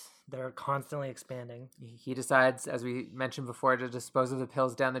balloons. They're constantly expanding. He decides, as we mentioned before, to dispose of the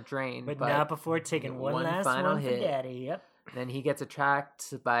pills down the drain. But not before taking one last final one for hit. Daddy. Yep. Then he gets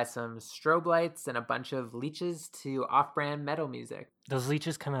attacked by some strobe lights and a bunch of leeches to off-brand metal music. Those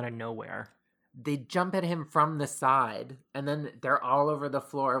leeches come out of nowhere. They jump at him from the side, and then they're all over the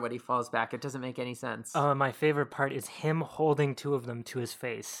floor when he falls back. It doesn't make any sense. My favorite part is him holding two of them to his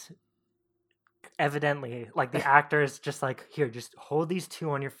face. Evidently, like the actor is just like, here, just hold these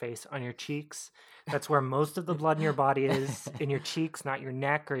two on your face, on your cheeks. That's where most of the blood in your body is, in your cheeks, not your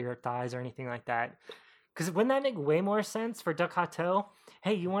neck or your thighs or anything like that. Because wouldn't that make way more sense for Duck Hato?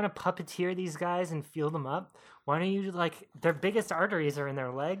 Hey, you want to puppeteer these guys and fuel them up? Why don't you, like, their biggest arteries are in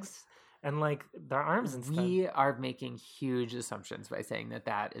their legs and, like, their arms and stuff. We are making huge assumptions by saying that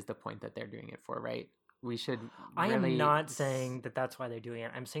that is the point that they're doing it for, right? We should I really... am not saying that that's why they're doing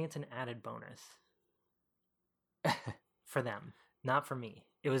it. I'm saying it's an added bonus. For them, not for me.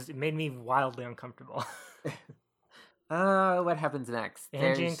 It made me wildly uncomfortable. What happens next?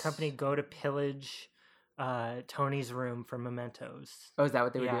 Angie and company go to pillage Tony's room for mementos. Oh, is that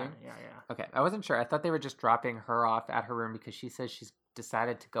what they were doing? Yeah. Okay, I wasn't sure. I thought they were just dropping her off at her room because she says she's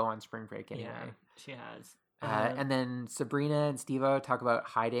decided to go on spring break anyway. Yeah, she has. And then Sabrina and Steve-O talk about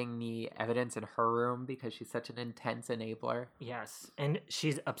hiding the evidence in her room because she's such an intense enabler. Yes, and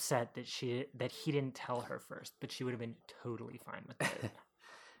she's upset that he didn't tell her first, but she would have been totally fine with it.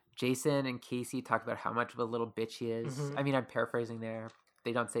 Jason and Casey talk about how much of a little bitch he is. Mhm. I mean, I'm paraphrasing there.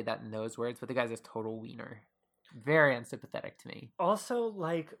 They don't say that in those words, but the guy's a total wiener. Very unsympathetic to me. Also,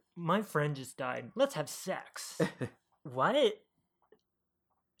 like, my friend just died. Let's have sex. What?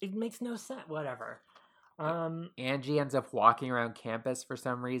 It makes no sense. Whatever. Angie ends up walking around campus for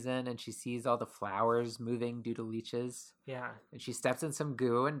some reason, and she sees all the flowers moving due to leeches. Yeah. And she steps in some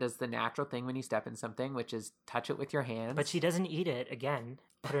goo and does the natural thing when you step in something, which is touch it with your hands. But she doesn't eat it, again,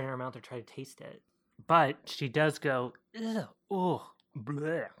 put it in her mouth or try to taste it. But she does go, ugh, oh,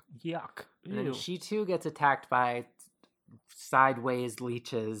 bleh, yuck. And then Ew. she too gets attacked by sideways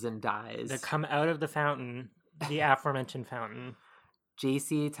leeches and dies. That come out of the fountain, the aforementioned fountain.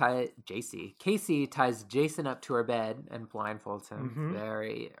 Casey ties Jason up to her bed and blindfolds him. Mhm.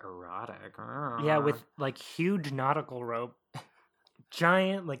 Very erotic. Yeah, with, like, huge nautical rope.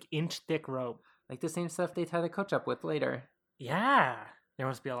 Giant, like, inch-thick rope. Like the same stuff they tie the coach up with later. Yeah. There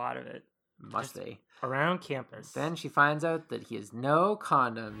must be a lot of it. Must be. Around campus. Then she finds out that he has no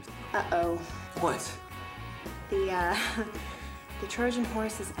condoms. Uh-oh. What? The Trojan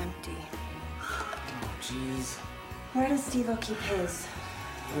horse is empty. Jeez. Where does Steve-O keep his?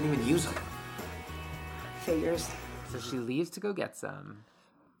 I don't even use them. Figures. So she leaves to go get some.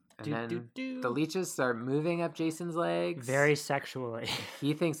 And Do, then do, do. the leeches start moving up Jason's legs. Very sexually.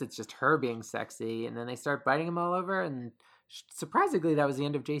 He thinks it's just her being sexy. And then they start biting him all over. And surprisingly, that was the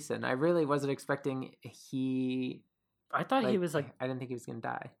end of Jason. I really wasn't expecting I thought he was, like, I didn't think he was going to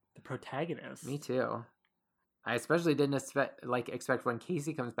die. the protagonist. Me too. I especially didn't expect when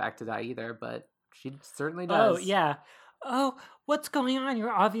Casey comes back to die either, but she certainly does. Oh, yeah. Oh, what's going on?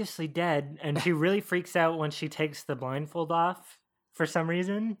 You're obviously dead. And she really freaks out when she takes the blindfold off for some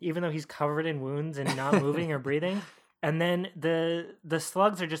reason, even though he's covered in wounds and not moving or breathing. And then the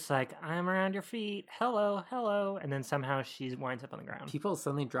slugs are just like, I'm around your feet. Hello, hello. And then somehow she winds up on the ground. People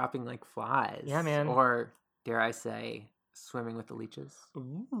suddenly dropping like flies. Yeah, man. Or, dare I say, swimming with the leeches.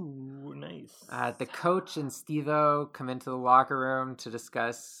 Ooh, nice. The coach and Steve-O come into the locker room to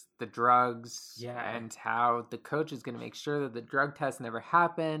discuss the drugs. Yeah. And how the coach is going to make sure that the drug tests never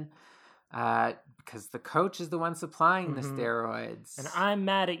happen. Because the coach is the one supplying the steroids. And I'm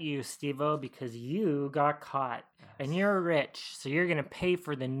mad at you, Steve-O, because you got caught. And you're rich, so you're going to pay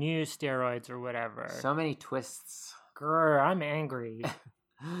for the new steroids or whatever. So many twists. Grr, I'm angry.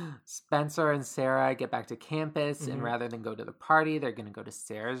 Spencer and Sarah get back to campus, and rather than go to the party, they're going to go to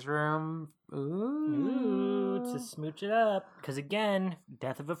Sarah's room. Ooh, to smooch it up. Because again,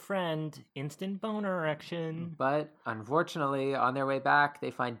 death of a friend, instant boner erection. But unfortunately, on their way back,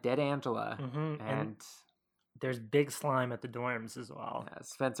 they find dead Angela. And there's big slime at the dorms as well.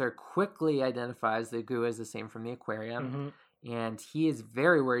 Spencer quickly identifies the goo as the same from the aquarium. And he is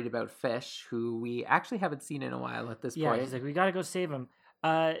very worried about Fish, who we actually haven't seen in a while at this point. Yeah, he's like, we gotta go save him.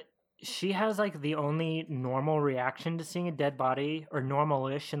 She has, like, the only normal reaction to seeing a dead body, or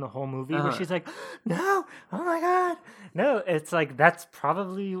normal-ish in the whole movie, where she's like, no, oh my god. No, it's like, that's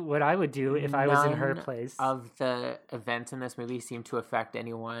probably what I would do if I was in her place. Of the events in this movie seem to affect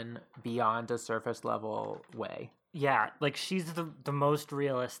anyone beyond a surface level way. Yeah, like she's the most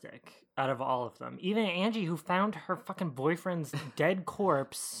realistic out of all of them. Even Angie, who found her fucking boyfriend's dead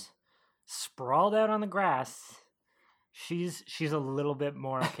corpse sprawled out on the grass, she's a little bit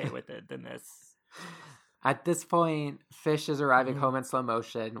more okay with it than this. At this point, Fish is arriving home in slow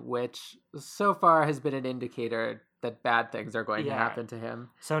motion, which so far has been an indicator that bad things are going to happen to him.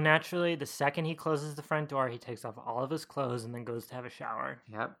 So naturally, the second he closes the front door, he takes off all of his clothes and then goes to have a shower.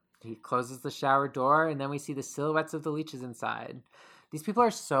 Yep. He closes the shower door, and then we see the silhouettes of the leeches inside. These people are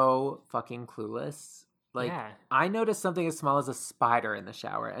so fucking clueless. Like, I noticed something as small as a spider in the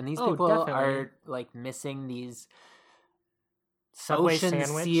shower, and these people are, like, missing these Subway ocean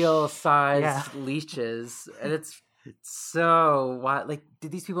sandwich. seal-sized leeches. And it's so wild. Like,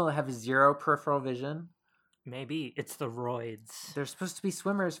 did these people have zero peripheral vision? Maybe. It's the roids. They're supposed to be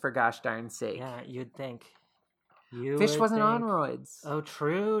swimmers, for gosh darn sake. Yeah, you'd think. Fish wasn't on roids. Oh,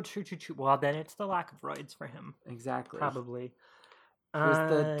 true. Well, then it's the lack of roids for him. Exactly. Probably. He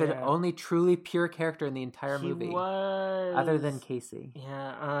was the only truly pure character in the entire movie. He was. Other than Casey.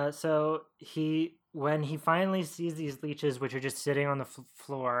 Yeah. So when he finally sees these leeches, which are just sitting on the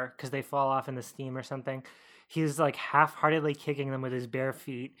floor because they fall off in the steam or something, he's like half-heartedly kicking them with his bare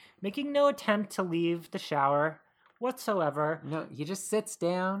feet, making no attempt to leave the shower whatsoever. No, he just sits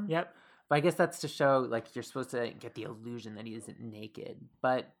down. Yep. But I guess that's to show, like, you're supposed to get the illusion that he isn't naked.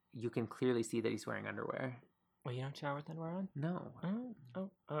 But you can clearly see that he's wearing underwear. Well, you don't shower with underwear on? No.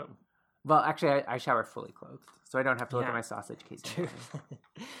 Oh. Well, actually, I shower fully clothed, so I don't have to look at my sausage case anymore.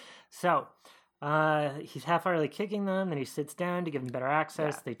 So, he's half-heartedly kicking them, then he sits down to give them better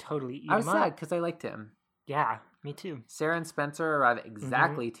access. Yeah. They totally eat him up. I was sad because I liked him. Yeah, me too. Sarah and Spencer arrive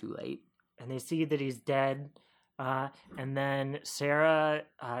exactly too late. And they see that he's dead. And then Sarah,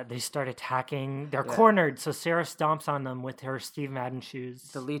 they start attacking. They're cornered, so Sarah stomps on them with her Steve Madden shoes.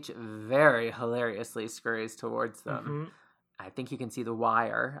 The leech very hilariously scurries towards them. I think you can see the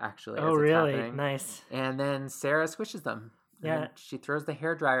wire, actually. Oh, really? Happening. Nice. And then Sarah squishes them. Yeah. She throws the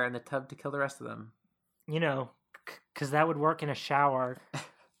hairdryer in the tub to kill the rest of them. You know, because that would work in a shower.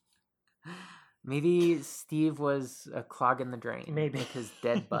 Maybe Steve was a clog in the drain. Maybe. With his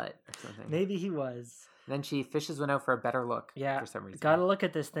dead butt or something. Maybe he was. Then she fishes one out for a better look. Yeah. For some reason. Gotta look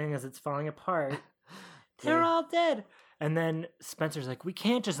at this thing as it's falling apart. They're all dead. And then Spencer's like, we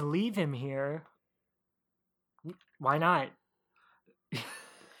can't just leave him here. Why not?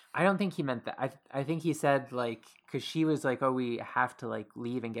 I don't think he meant that. I think he said, like, because she was like, oh, we have to, like,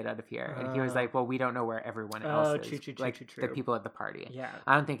 leave and get out of here. And he was like, well, we don't know where everyone else is. True. The people at the party. Yeah.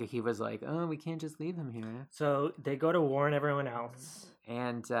 I don't think he was like, oh, we can't just leave him here. So they go to warn everyone else.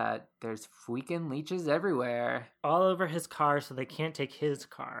 And there's freaking leeches everywhere. All over his car, so they can't take his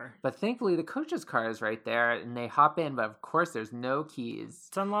car. But thankfully, the coach's car is right there, and they hop in, but of course there's no keys.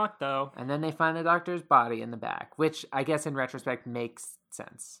 It's unlocked, though. And then they find the doctor's body in the back, which I guess in retrospect makes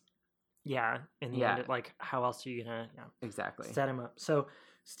sense. Yeah, in the end, like, how else are you gonna exactly set him up? So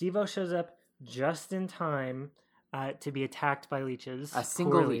Steve-O shows up just in time to be attacked by leeches. A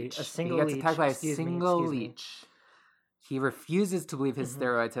single leech. He gets attacked by a single leech. He refuses to believe his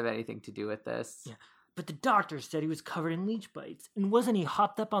steroids have anything to do with this. Yeah. But the doctor said he was covered in leech bites. And wasn't he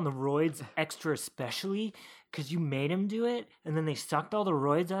hopped up on the roids extra especially? Because you made him do it? And then they sucked all the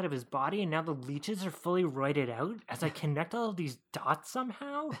roids out of his body and now the leeches are fully roided out? As I connect all of these dots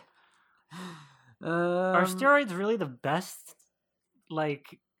somehow? Are steroids really the best?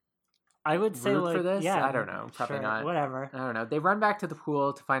 Like, I would say, root like, for this? Yeah, I don't know. Probably not. Whatever. I don't know. They run back to the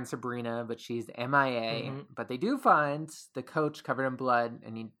pool to find Sabrina, but she's MIA. But they do find the coach covered in blood,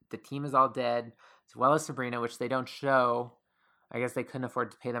 and the team is all dead, as well as Sabrina, which they don't show. I guess they couldn't afford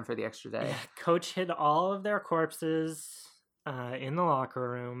to pay them for the extra day. Yeah, coach hid all of their corpses in the locker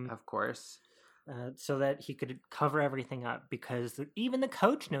room. Of course. So that he could cover everything up, because even the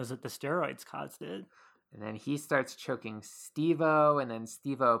coach knows that the steroids caused it. And then he starts choking Steve-O, and then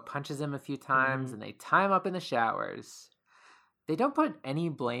Steve-O punches him a few times, and they tie him up in the showers. They don't put any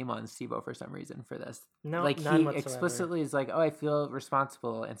blame on Steve-O for some reason for this. No, like, none he whatsoever. explicitly is like, oh, I feel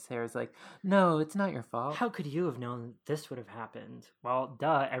responsible. And Sarah's like, no, it's not your fault. How could you have known this would have happened? Well,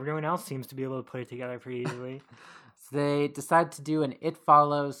 duh, everyone else seems to be able to put it together pretty easily. So they decide to do an It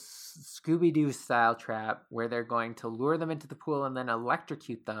Follows Scooby-Doo style trap where they're going to lure them into the pool and then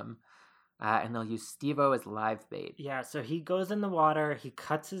electrocute them. And they'll use Steve-O as live bait. Yeah, so he goes in the water, he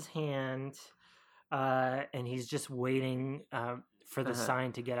cuts his hand, and he's just waiting for the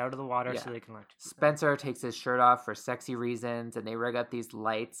sign to get out of the water so they can electrocute. Spencer takes his shirt off for sexy reasons, and they rig up these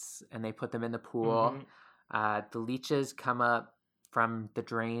lights, and they put them in the pool. The leeches come up from the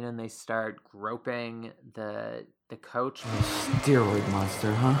drain, and they start groping the coach. Steroid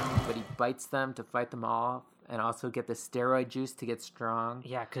monster, huh? But he bites them to fight them off, and also get the steroid juice to get strong.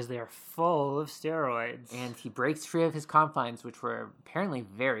 Yeah, because they're full of steroids. And he breaks free of his confines, which were apparently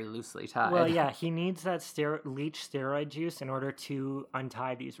very loosely tied. Well, yeah, he needs that leech steroid juice in order to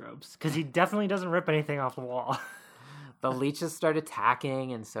untie these ropes, because he definitely doesn't rip anything off the wall. The leeches start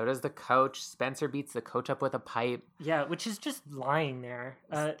attacking, and so does the coach. Spencer beats the coach up with a pipe. Yeah, which is just lying there,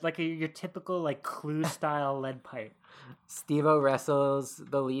 like your typical like Clue-style lead pipe. Steve-O wrestles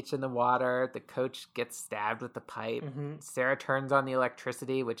the leech in the water. The coach gets stabbed with the pipe. Mm-hmm. Sarah turns on the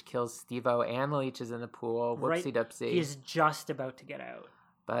electricity, which kills Steve-O and the leeches in the pool. Whoopsie-doopsie. He's just about to get out.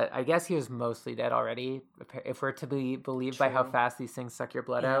 But I guess he was mostly dead already, if we're to be believed by how fast these things suck your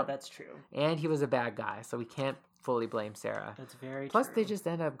blood out. Yeah, that's true. And he was a bad guy, so we can't fully blame Sarah. That's very Plus, true. they just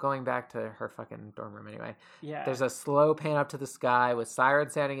end up going back to her fucking dorm room anyway. Yeah. There's a slow pan up to the sky with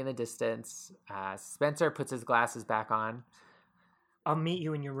sirens sounding in the distance. Spencer puts his glasses back on. I'll meet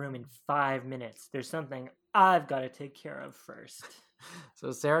you in your room in 5 minutes. There's something I've got to take care of first.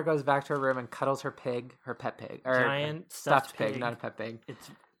 So Sarah goes back to her room and cuddles her pig, her pet pig. Giant stuffed pig, not a pet pig. It's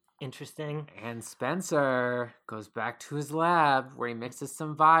interesting. And Spencer goes back to his lab where he mixes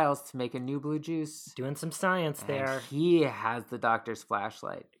some vials to make a new blue juice. Doing some science there. And he has the doctor's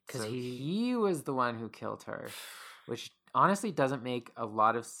flashlight. Because so he was the one who killed her, which honestly doesn't make a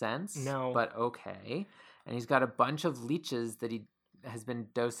lot of sense. No. But okay. And he's got a bunch of leeches that he has been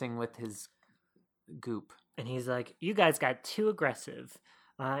dosing with his goop. And he's like, you guys got too aggressive.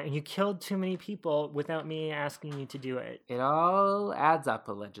 And you killed too many people without me asking you to do it. It all adds up,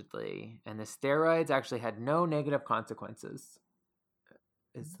 allegedly. And the steroids actually had no negative consequences.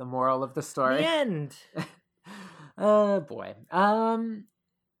 Is the moral of the story. The end! Oh, boy. Final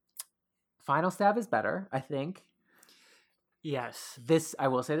Stab is better, I think. Yes. I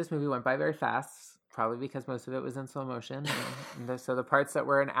will say this movie went by very fast, probably because most of it was in slow motion. So the parts that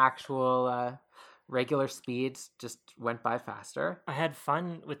were in actual regular speeds just went by faster. I had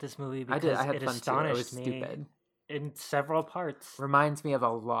fun with this movie because I had it fun astonished too. It was me stupid. In several parts. Reminds me of a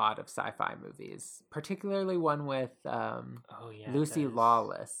lot of sci-fi movies, particularly one with Lucy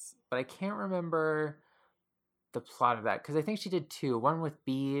Lawless. But I can't remember the plot of that because I think she did two. One with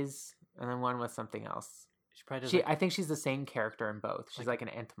bees and then one with something else. I think she's the same character in both. She's like an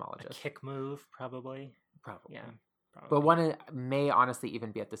entomologist. A kick move, probably. Probably. Yeah. Probably. But one may honestly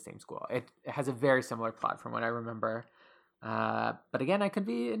even be at the same school. It has a very similar plot from what I remember. But again, I could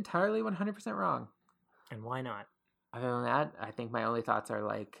be entirely 100% wrong. And why not? Other than that, I think my only thoughts are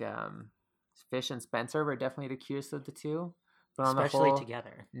like Fish and Spencer were definitely the cutest of the two. But on especially the whole,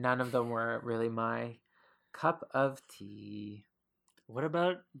 together. None of them were really my cup of tea. What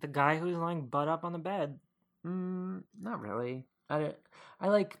about the guy who's lying butt up on the bed? Not really. I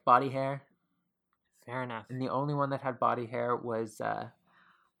like body hair. Fair enough. And the only one that had body hair was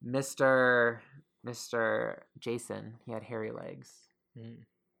Mr. Jason. He had hairy legs.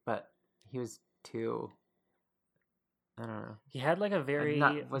 But he was too, I don't know. He had like a very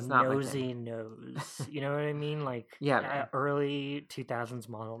nosy nose. You know what I mean? Like early 2000s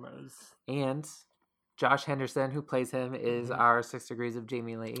model nose. And Josh Henderson, who plays him, is our 6 Degrees of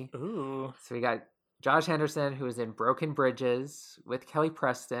Jamie Lee. Ooh. So we got Josh Henderson, who is in Broken Bridges with Kelly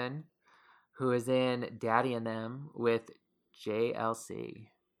Preston, who is in Daddy and Them with JLC.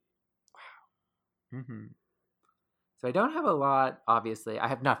 Wow. So I don't have a lot, obviously. I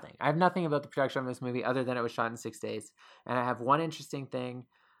have nothing. I have nothing about the production of this movie other than it was shot in 6 days. And I have one interesting thing.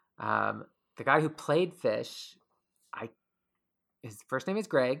 The guy who played Fish, his first name is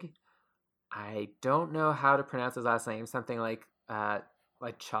Greg. I don't know how to pronounce his last name. Something like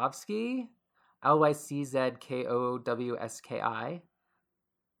Lychovsky? Lyczkowski.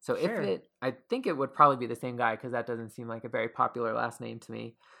 So sure. I think it would probably be the same guy because that doesn't seem like a very popular last name to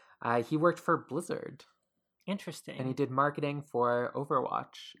me. He worked for Blizzard. Interesting. And he did marketing for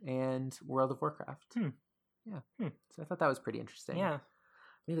Overwatch and World of Warcraft. Yeah. So I thought that was pretty interesting. Yeah.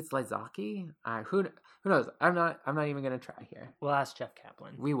 Maybe it's Lyzaki? Who knows? I'm not even going to try here. We'll ask Jeff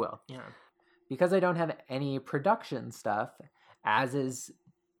Kaplan. We will. Yeah. Because I don't have any production stuff, as is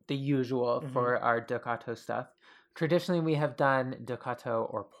the usual for our Ducato stuff. Traditionally, we have done Ducato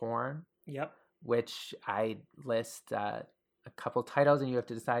or porn. Yep. Which I list a couple titles, and you have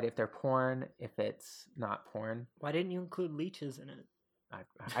to decide if they're porn, if it's not porn. Why didn't you include leeches in it?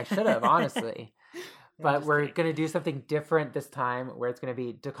 I should have, honestly. But we're going to do something different this time, where it's going to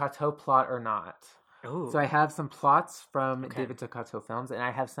be Ducato plot or not. Ooh. So I have some plots from David Ducato films, and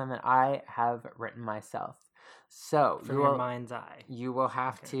I have some that I have written myself. So from your mind's eye, you will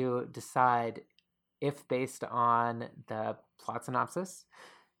have to decide if, based on the plot synopsis,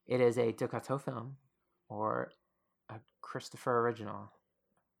 it is a Ducato film or a Christopher original.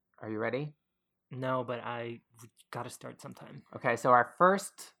 Are you ready? No, but I got to start sometime. Okay, so our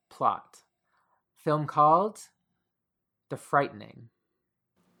first plot. Film called The Frightening.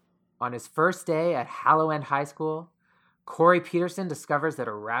 On his first day at Hallow End High School, Corey Peterson discovers that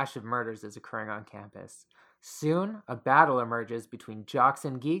a rash of murders is occurring on campus. Soon, a battle emerges between jocks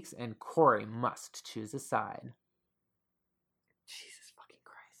and geeks, and Corey must choose a side. Jesus fucking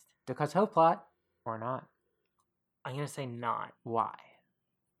Christ. Ducato plot or not? I'm going to say not. Why?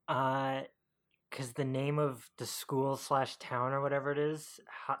 Because the name of the school / town or whatever it is,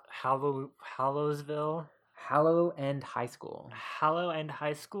 Hallowsville. Hallow End High School. Hallow End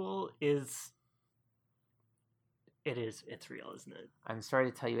High School is... It's real, isn't it? I'm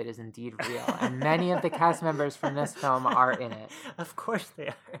sorry to tell you it is indeed real. And many of the cast members from this film are in it. Of course they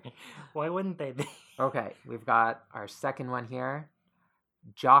are. Why wouldn't they be? Okay, we've got our second one here.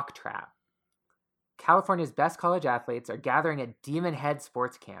 Jock Trap. California's best college athletes are gathering at Demon Head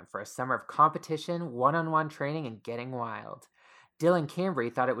Sports Camp for a summer of competition, one-on-one training, and getting wild. Dylan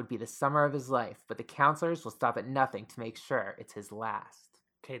Cambry thought it would be the summer of his life, but the counselors will stop at nothing to make sure it's his last.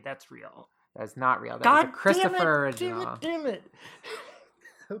 Okay, that's real. That's not real. That God was a Christopher original. Damn it.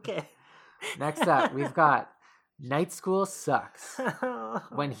 Okay. Next up, we've got Night School Sucks.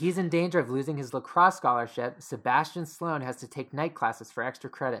 When he's in danger of losing his lacrosse scholarship, Sebastian Sloan has to take night classes for extra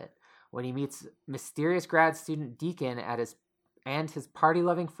credit. When he meets mysterious grad student Deacon his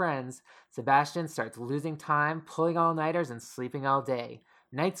party-loving friends, Sebastian starts losing time, pulling all-nighters, and sleeping all day.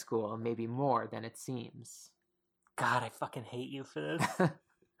 Night school may be more than it seems. God, I fucking hate you for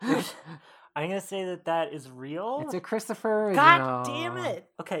this. I'm going to say that is real. It's a Christopher original. God damn it.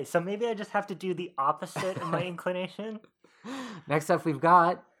 Okay, so maybe I just have to do the opposite of my inclination. Next up, we've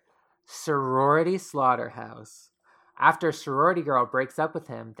got Sorority Slaughterhouse. After a sorority girl breaks up with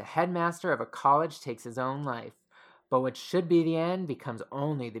him, the headmaster of a college takes his own life. But what should be the end becomes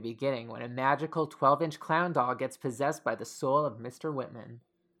only the beginning when a magical 12-inch clown doll gets possessed by the soul of Mr. Whitman.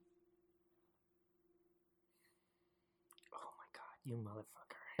 Oh my God, you motherfucker.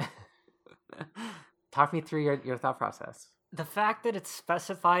 Talk me through your thought process. The fact that it's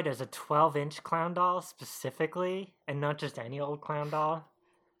specified as a 12-inch clown doll specifically, and not just any old clown doll,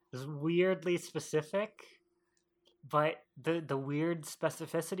 is weirdly specific. But the weird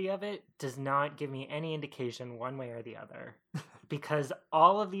specificity of it does not give me any indication one way or the other. Because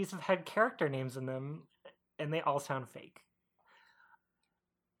all of these have had character names in them, and they all sound fake.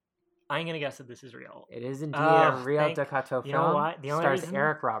 I'm going to guess that this is real. It is indeed a real Ducato film. You know what? Stars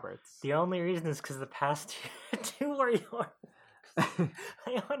Eric Roberts. The only reason is because the past two were yours.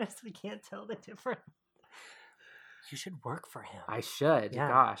 I honestly can't tell the difference. You should work for him. I should. Yeah.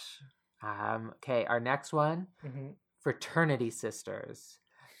 Gosh. Okay, our next one. Mm-hmm. Fraternity Sisters.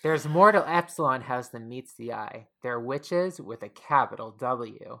 There's more to Epsilon House than meets the eye. They're witches with a capital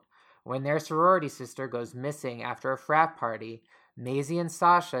W. When their sorority sister goes missing after a frat party, Maisie and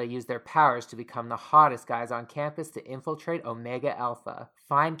Sasha use their powers to become the hottest guys on campus to infiltrate Omega Alpha,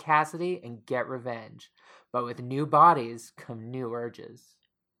 find Cassidy, and get revenge. But with new bodies come new urges.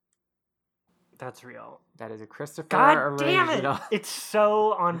 That's real. That is a Christopher God damn original. It! It's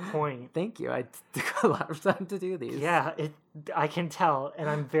so on point. Thank you. I took a lot of time to do these. Yeah, I can tell, and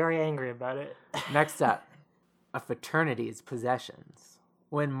I'm very angry about it. Next up, a fraternity's possessions.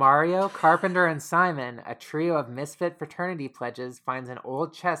 When Mario, Carpenter, and Simon, a trio of misfit fraternity pledges, finds an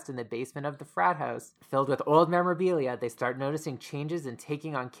old chest in the basement of the frat house filled with old memorabilia, they start noticing changes and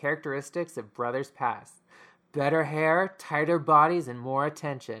taking on characteristics of brothers past. Better hair, tighter bodies, and more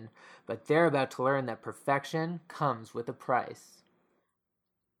attention. But they're about to learn that perfection comes with a price.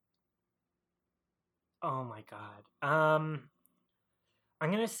 Oh my God. I'm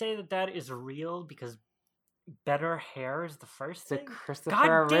going to say that is real because better hair is the first thing. It's a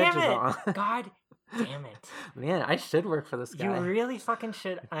Christopher original. God damn it. Man, I should work for this guy. You really fucking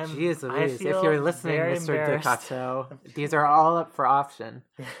should. Jeez Louise, if you're listening, Mr. Ducato, these are all up for option.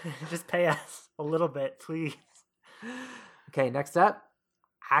 Just pay us a little bit, please. Okay, next up,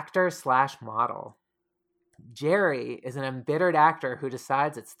 actor/model. Jerry is an embittered actor who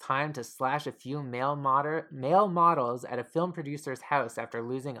decides it's time to slash a few male models at a film producer's house after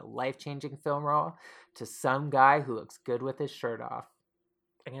losing a life-changing film role to some guy who looks good with his shirt off.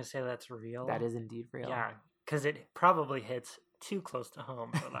 I'm going to say that's real. That is indeed real. Yeah, because it probably hits too close to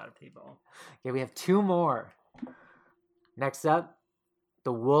home for a lot of people. Okay, we have two more. Next up,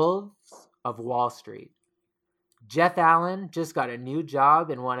 The Wolves of Wall Street. Jeff Allen just got a new job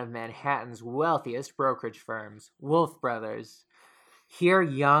in one of Manhattan's wealthiest brokerage firms, Wolf Brothers. Here,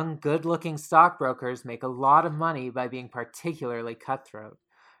 young, good-looking stockbrokers make a lot of money by being particularly cutthroat.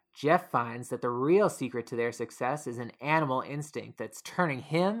 Jeff finds that the real secret to their success is an animal instinct that's turning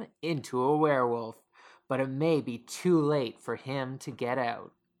him into a werewolf, but it may be too late for him to get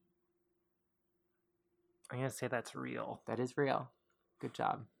out. I'm going to say that's real. That is real. Good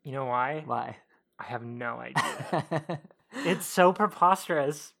job. You know why? Why? I have no idea. It's so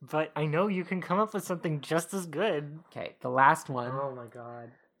preposterous, but I know you can come up with something just as good. Okay, the last one. Oh my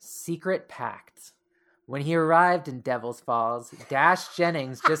god. Secret Pact. When he arrived in Devil's Falls, Dash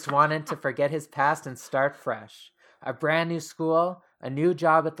Jennings just wanted to forget his past and start fresh. A brand new school, a new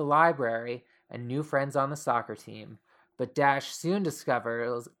job at the library, and new friends on the soccer team. But Dash soon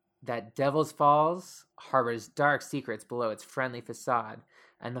discovers that Devil's Falls harbors dark secrets below its friendly facade,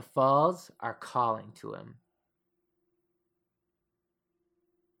 and the falls are calling to him.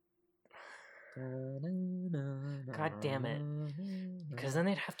 God damn it. Because then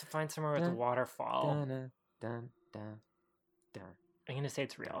they'd have to find somewhere with a waterfall. I'm going to say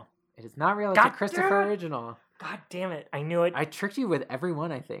it's real. It is not real. It's a Christopher original. God damn it. I knew it. I tricked you with every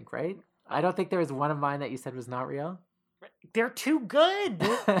one, I think, right? I don't think there was one of mine that you said was not real. They're too good.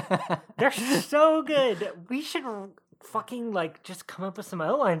 They're so good. We should fucking just come up with some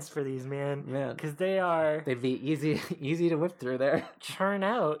outlines for these, man. Yeah. Because they'd be easy to whip through there. Churn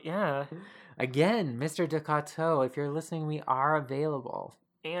out, yeah. Again, Mr. Ducato, if you're listening, we are available.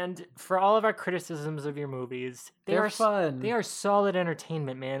 And for all of our criticisms of your movies, they're fun. They are solid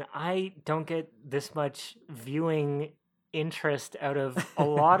entertainment, man. I don't get this much viewing interest out of a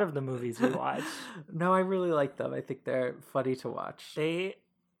lot of the movies we watch. No, I really like them. I think they're funny to watch. They're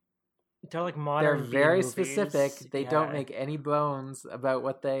like modern. They're very movies. Specific. They don't make any bones about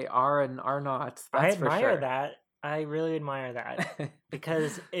what they are and are not. That's I admire that. I really admire that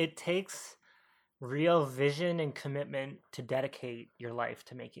because it takes real vision and commitment to dedicate your life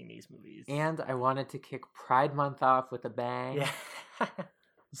to making these movies. And I wanted to kick Pride Month off with a bang. Yeah.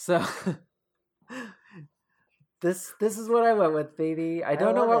 So this is what I went with, baby. I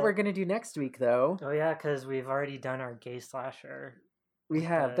don't know what we're gonna do next week, though. Oh yeah, because we've already done our gay slasher. We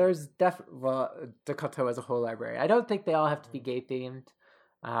have. There's Ducato has a whole library. I don't think they all have to be gay themed.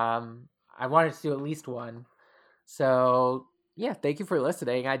 I wanted to do at least one. So yeah, thank you for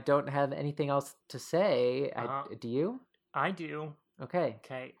listening. I don't have anything else to say. Do you? I do. Okay.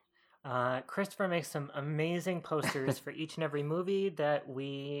 Christopher makes some amazing posters for each and every movie that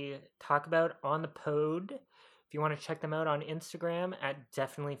we talk about on the pod. If you want to check them out on Instagram at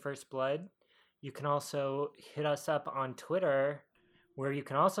Definitely First Blood, you can also hit us up on Twitter, where you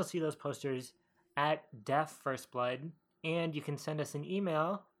can also see those posters at Def First Blood, and you can send us an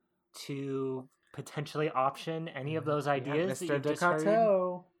email to potentially option any of those ideas that you've just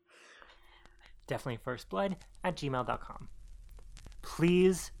heard. Definitely First Blood at gmail.com.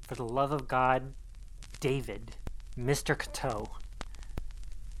 Please, for the love of God, David, Mr. Cateau,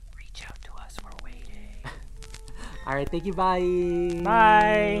 reach out to us. We're waiting. All right, thank you. Bye.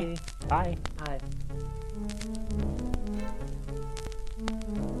 Bye. Bye. Bye.